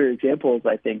 And these are examples,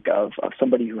 I think, of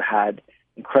somebody who had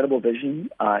incredible vision,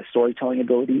 storytelling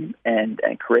ability, and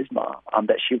charisma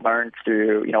that she learned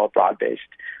through, a broad-based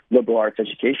liberal arts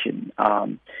education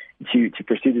to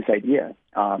pursue this idea.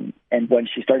 And when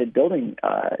she started building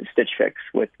Stitch Fix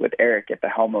with Eric at the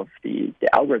helm of the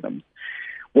algorithms,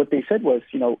 what they said was,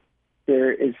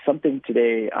 there is something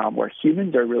today where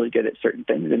humans are really good at certain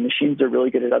things and machines are really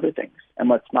good at other things. And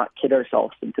let's not kid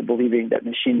ourselves into believing that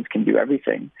machines can do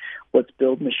everything. Let's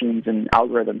build machines and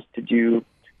algorithms to do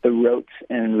the rote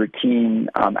and routine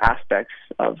aspects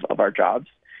of our jobs,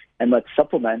 and let's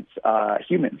supplement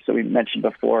humans. So we mentioned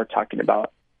before talking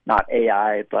about not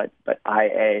AI, but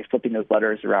IA, flipping those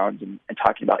letters around and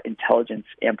talking about intelligence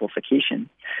amplification.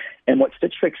 And what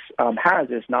Stitch Fix has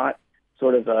is not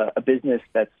sort of a business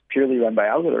that's purely run by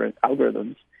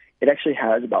algorithms. It actually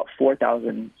has about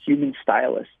 4,000 human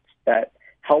stylists that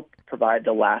help provide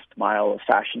the last mile of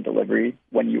fashion delivery.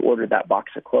 When you order that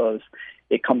box of clothes,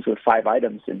 it comes with 5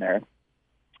 items in there.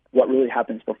 What really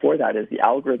happens before that is the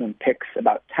algorithm picks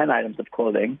about 10 items of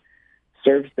clothing,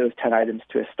 serves those 10 items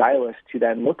to a stylist who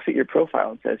then looks at your profile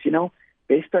and says,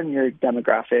 based on your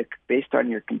demographic, based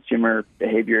on your consumer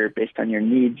behavior, based on your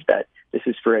needs, that this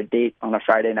is for a date on a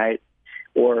Friday night,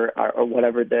 or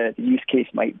whatever the use case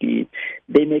might be,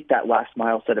 they make that last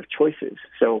mile set of choices.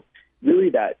 So really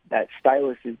that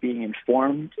stylist is being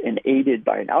informed and aided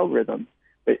by an algorithm,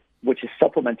 which is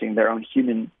supplementing their own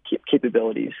human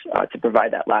capabilities to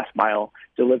provide that last mile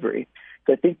delivery.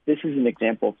 So I think this is an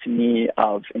example to me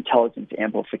of intelligence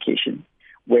amplification,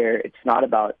 where it's not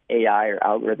about AI or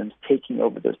algorithms taking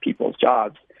over those people's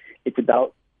jobs. It's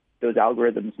about those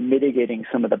algorithms mitigating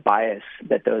some of the bias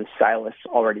that those stylists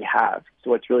already have. So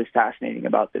what's really fascinating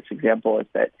about this example is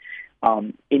that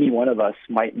any one of us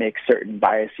might make certain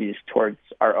biases towards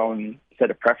our own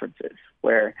set of preferences,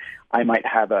 where I might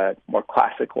have a more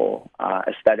classical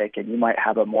aesthetic and you might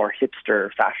have a more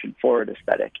hipster, fashion-forward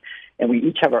aesthetic. And we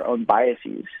each have our own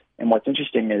biases. And what's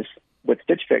interesting is with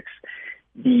Stitch Fix,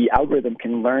 the algorithm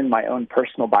can learn my own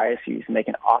personal biases and they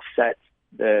can offset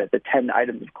the 10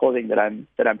 items of clothing that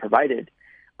I'm provided,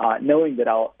 knowing that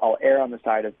I'll err on the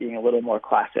side of being a little more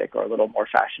classic or a little more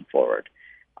fashion-forward.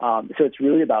 So it's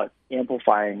really about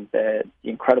amplifying the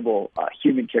incredible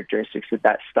human characteristics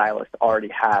that stylist already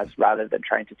has, rather than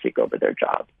trying to take over their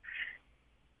job.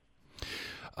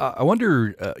 I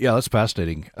wonder, that's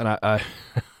fascinating. And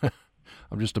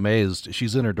I'm just amazed.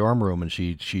 She's in her dorm room and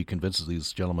she convinces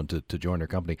these gentlemen to join her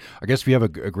company. I guess if you have a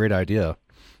great idea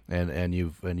and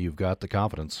you've got the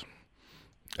confidence,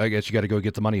 I guess you got to go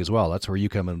get the money as well. That's where you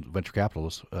come in, venture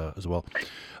capitalists as well.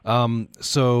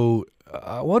 So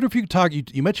I wonder if you could talk.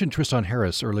 You mentioned Tristan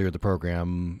Harris earlier in the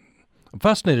program. I'm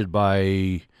fascinated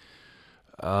by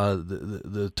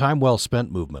the time well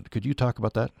spent movement. Could you talk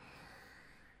about that?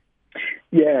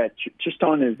 Yeah,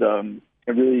 Tristan is a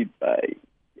really.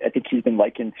 I think he's been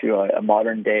likened to a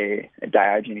modern day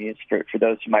Diogenes. For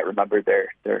those who might remember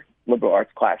their liberal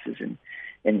arts classes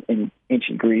in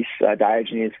ancient Greece,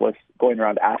 Diogenes was going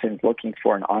around Athens looking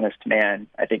for an honest man.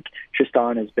 I think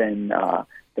Tristan has been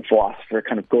the philosopher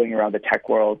kind of going around the tech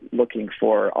world looking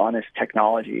for honest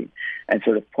technology and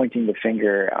sort of pointing the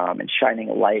finger and shining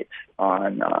a light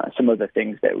on some of the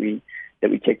things that we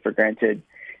take for granted.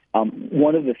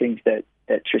 One of the things that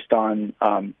Tristan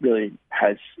really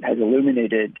has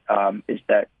illuminated is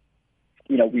that,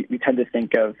 we tend to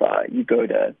think of you go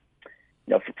to,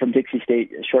 from Dixie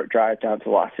State, a short drive down to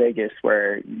Las Vegas,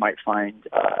 where you might find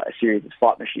a series of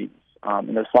slot machines.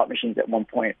 And those slot machines at one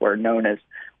point were known as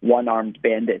one-armed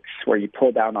bandits, where you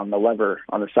pull down on the lever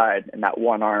on the side and that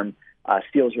one arm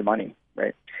steals your money,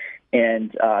 right?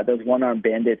 And those one-armed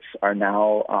bandits are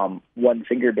now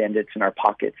one-finger bandits in our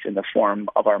pockets in the form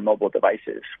of our mobile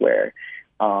devices, where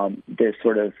there's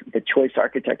sort of the choice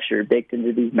architecture baked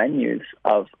into these menus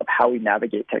of how we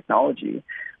navigate technology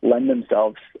lend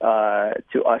themselves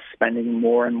to us spending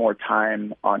more and more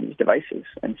time on these devices.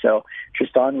 And so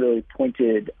Tristan really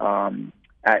pointed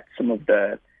at some of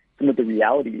the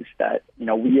realities that,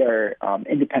 we are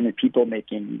independent people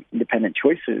making independent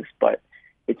choices, but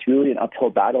it's really an uphill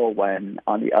battle when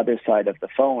on the other side of the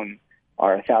phone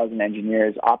are 1,000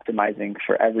 engineers optimizing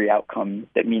for every outcome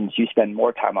that means you spend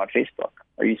more time on Facebook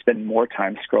or you spend more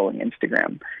time scrolling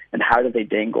Instagram? And how do they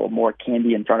dangle more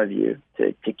candy in front of you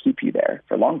to keep you there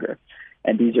for longer?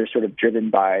 And these are sort of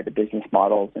driven by the business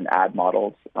models and ad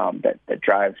models that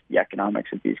drive the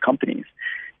economics of these companies.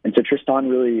 And so Tristan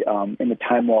really, in the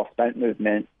time well spent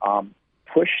movement,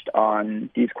 pushed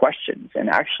on these questions and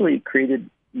actually created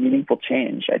meaningful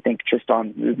change. I think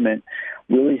Tristan's movement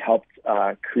really helped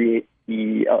create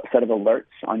the set of alerts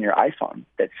on your iPhone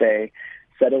that say,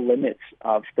 set a limit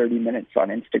of 30 minutes on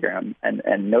Instagram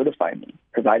and notify me.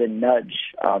 Provide a nudge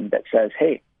that says,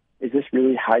 hey, is this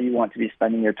really how you want to be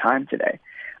spending your time today?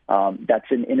 That's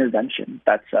an intervention.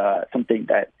 That's something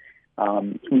that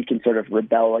we can sort of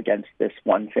rebel against this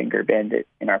one-finger bandit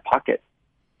in our pocket.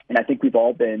 And I think we've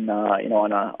all been,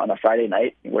 on a Friday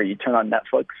night where you turn on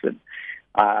Netflix and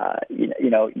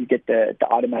you get the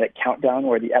automatic countdown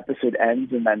where the episode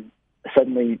ends, and then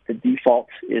suddenly the default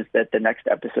is that the next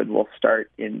episode will start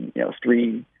in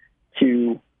 3,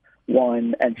 2,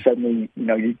 1, and suddenly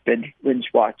you've binge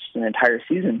watched an entire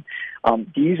season.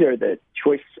 These are the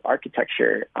choice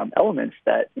architecture elements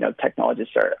that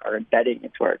technologists are embedding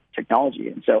into our technology.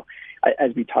 And so,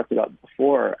 as we talked about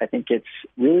before, I think it's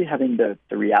really having the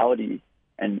reality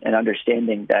and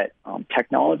understanding that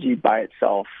technology by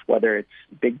itself, whether it's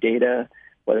big data,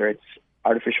 whether it's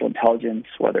artificial intelligence,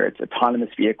 whether it's autonomous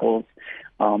vehicles,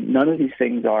 none of these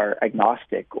things are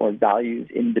agnostic or values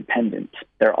independent.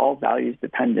 They're all values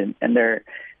dependent, and they're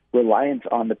reliant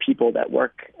on the people that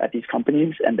work at these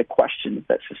companies and the questions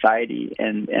that society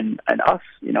and us,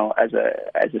 as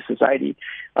a society,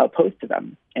 pose to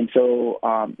them. And so,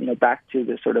 back to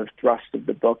the sort of thrust of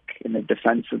the book in the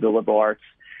defense of the liberal arts,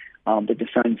 the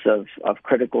defense of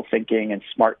critical thinking and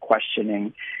smart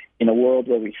questioning in a world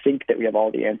where we think that we have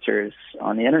all the answers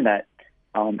on the internet.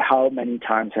 How many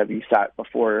times have you sat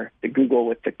before the Google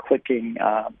with the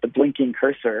blinking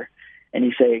cursor, and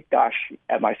you say, gosh,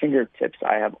 at my fingertips,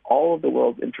 I have all of the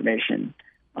world's information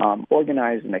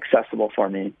organized and accessible for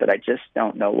me, but I just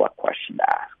don't know what question to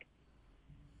ask.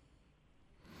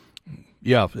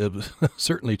 Yeah,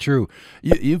 certainly true.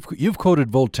 You've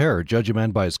quoted Voltaire, judge a man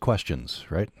by his questions,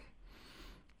 right?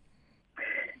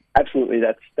 Absolutely,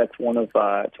 that's one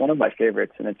of my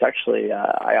favorites, and it's actually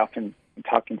I often am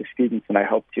talking to students, and I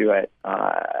hope to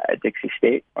at Dixie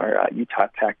State or Utah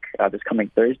Tech this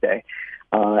coming Thursday,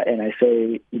 and I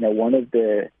say, one of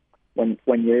the when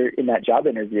you're in that job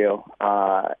interview,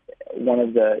 one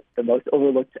of the most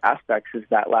overlooked aspects is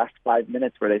that last 5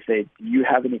 minutes where they say, "Do you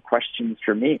have any questions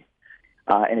for me?"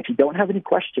 And if you don't have any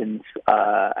questions,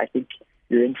 I think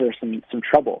you're in for some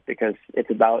trouble, because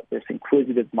it's about this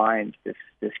inquisitive mind,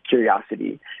 this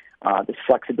curiosity, this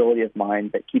flexibility of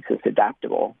mind that keeps us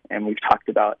adaptable. And we've talked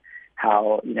about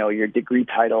how your degree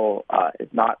title is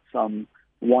not some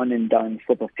one and done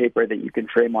slip of paper that you can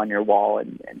frame on your wall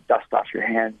and dust off your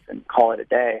hands and call it a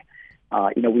day.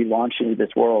 We launch into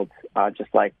this world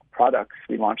just like products.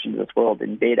 We launch into this world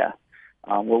in beta.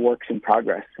 We're works in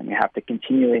progress, and we have to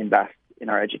continually invest in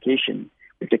our education.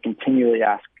 We have to continually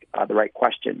ask the right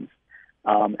questions.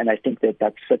 And I think that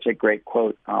that's such a great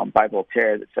quote by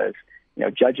Voltaire that says,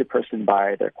 judge a person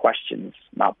by their questions,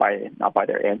 not by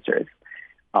their answers.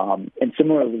 And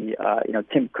similarly,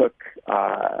 Tim Cook,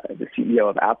 the CEO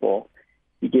of Apple,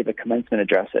 he gave a commencement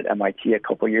address at MIT a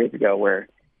couple years ago where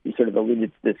he sort of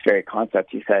alluded to this very concept.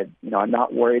 He said, I'm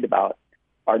not worried about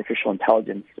artificial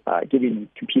intelligence giving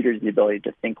computers the ability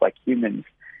to think like humans.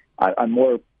 I'm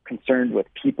more concerned with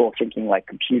people thinking like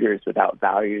computers without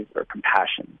values or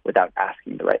compassion, without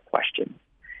asking the right questions.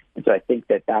 And so I think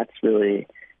that that's really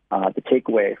the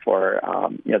takeaway for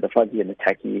the Fuzzy and the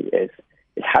Techie is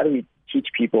how do we teach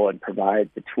people and provide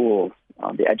the tools,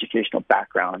 the educational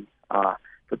background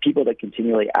for people to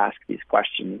continually ask these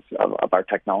questions of our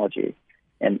technology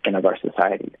and of our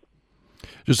society.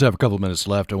 Just have a couple of minutes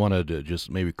left. I wanted to just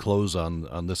maybe close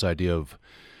on this idea of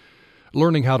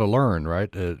learning how to learn,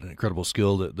 right? An incredible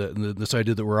skill. This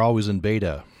idea that we're always in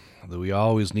beta, that we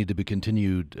always need to be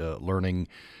continued learning.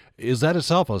 Is that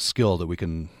itself a skill that we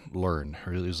can learn,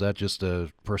 or is that just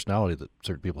a personality that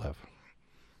certain people have?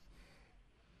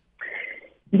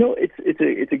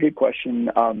 It's a good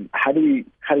question. How do we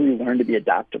learn to be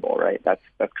adaptable, right? That's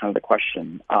kind of the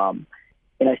question. And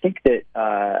I think that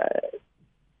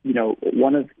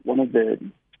one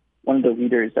of the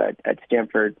leaders at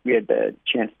Stanford, we had the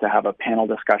chance to have a panel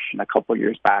discussion a couple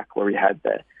years back where we had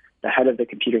the head of the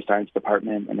computer science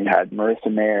department, and we had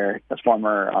Marissa Mayer, the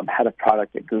former head of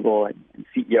product at Google and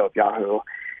CEO of Yahoo,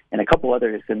 and a couple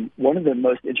others. And one of the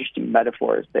most interesting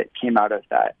metaphors that came out of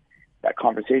that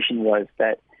conversation was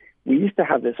that we used to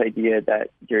have this idea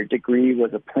that your degree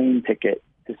was a plane ticket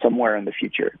to somewhere in the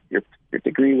future. Your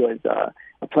degree was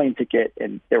a plane ticket,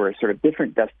 and there were sort of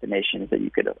different destinations that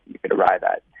you could arrive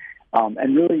at.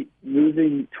 And really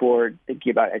moving toward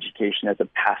thinking about education as a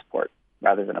passport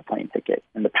rather than a plane ticket.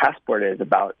 And the passport is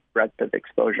about breadth of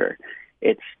exposure.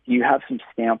 It's you have some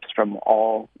stamps from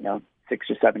all 6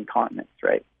 or 7 continents,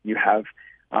 right? You have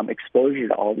exposure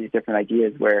to all these different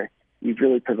ideas where you've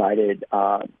really provided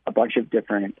a bunch of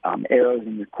different arrows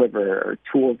in your quiver or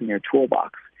tools in your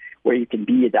toolbox where you can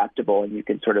be adaptable and you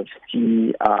can sort of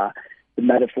see the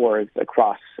metaphors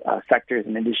across sectors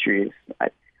and industries.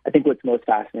 I think what's most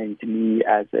fascinating to me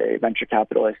as a venture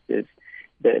capitalist is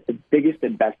the biggest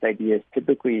and best ideas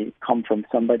typically come from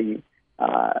somebody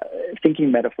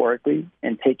thinking metaphorically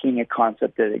and taking a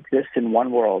concept that exists in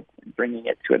one world and bringing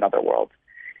it to another world.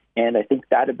 And I think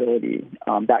that ability,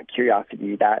 that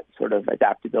curiosity, that sort of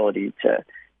adaptability to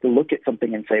look at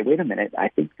something and say, wait a minute, I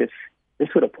think this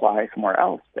would apply somewhere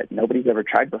else that nobody's ever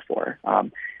tried before.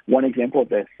 One example of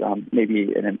this,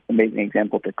 maybe an amazing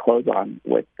example to close on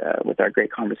with our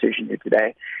great conversation here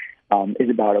today, is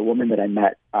about a woman that I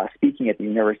met speaking at the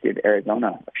University of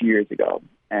Arizona a few years ago.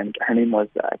 And her name was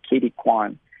Katie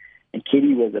Kwan. And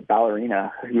Katie was a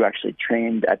ballerina who actually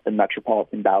trained at the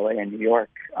Metropolitan Ballet in New York,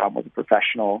 was a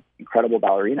professional, incredible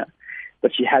ballerina.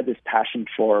 But she had this passion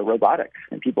for robotics.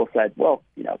 And people said, well,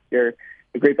 you're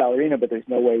a great ballerina, but there's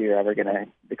no way you're ever going to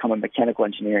become a mechanical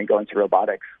engineer and go into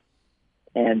robotics.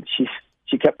 And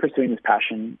she kept pursuing this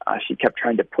passion. She kept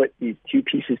trying to put these two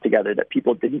pieces together that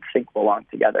people didn't think belonged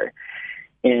together.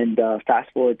 And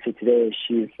fast forward to today,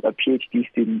 she's a PhD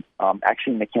student,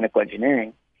 actually in mechanical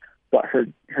engineering. But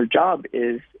her job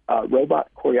is robot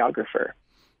choreographer.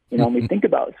 When we think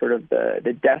about sort of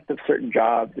the death of certain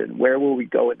jobs and where will we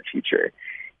go in the future,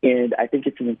 and I think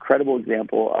it's an incredible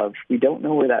example of we don't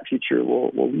know where that future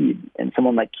will lead. And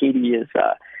someone like Katie is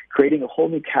creating a whole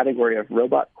new category of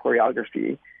robot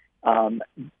choreography,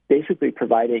 basically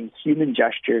providing human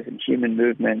gestures and human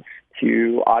movements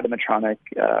to automatronic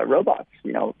robots,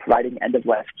 providing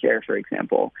end-of-life care, for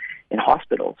example, in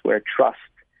hospitals where trust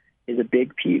is a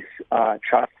big piece,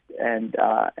 trust and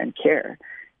care.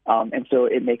 And so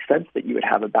it makes sense that you would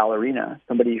have a ballerina,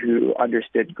 somebody who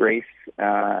understood grace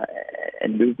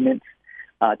and movement,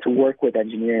 to work with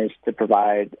engineers to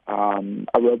provide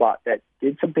a robot that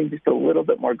did something just a little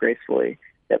bit more gracefully,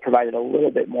 that provided a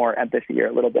little bit more empathy or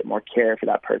a little bit more care for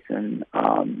that person,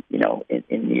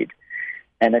 in need.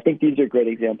 And I think these are great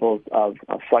examples of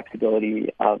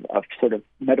flexibility, of sort of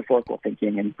metaphorical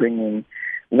thinking and bringing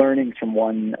learning from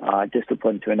one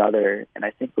discipline to another. And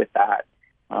I think with that,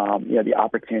 the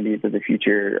opportunities of the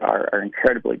future are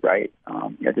incredibly bright.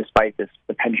 Despite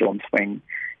the pendulum swing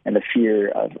and the fear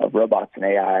of robots and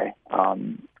AI,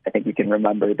 I think we can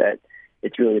remember that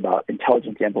it's really about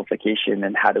intelligence amplification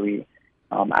and how do we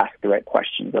ask the right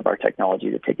questions of our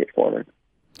technology to take it forward.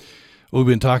 Well,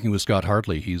 we've been talking with Scott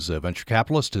Hartley. He's a venture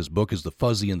capitalist. His book is The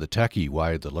Fuzzy and the Techie,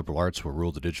 Why the Liberal Arts Will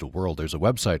Rule the Digital World. There's a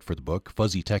website for the book,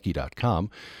 fuzzytechie.com.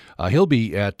 He'll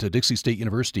be at Dixie State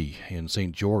University in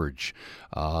St. George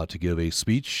to give a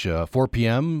speech, 4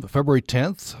 p.m., February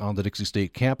 10th, on the Dixie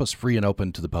State campus, free and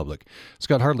open to the public.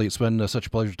 Scott Hartley, it's been such a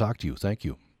pleasure to talk to you. Thank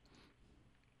you.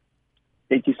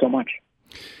 Thank you so much.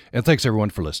 And thanks, everyone,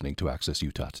 for listening to Access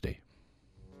Utah today.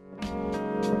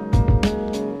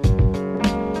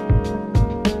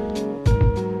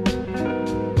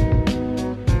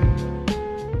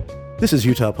 This is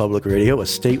Utah Public Radio, a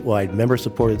statewide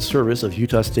member-supported service of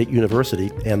Utah State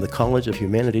University and the College of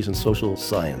Humanities and Social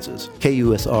Sciences.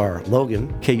 KUSR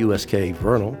Logan, KUSK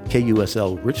Vernal,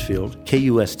 KUSL Richfield,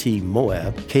 KUST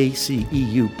Moab,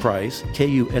 KCEU Price,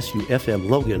 KUSU-FM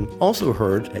Logan, also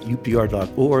heard at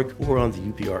upr.org or on the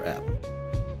UPR app.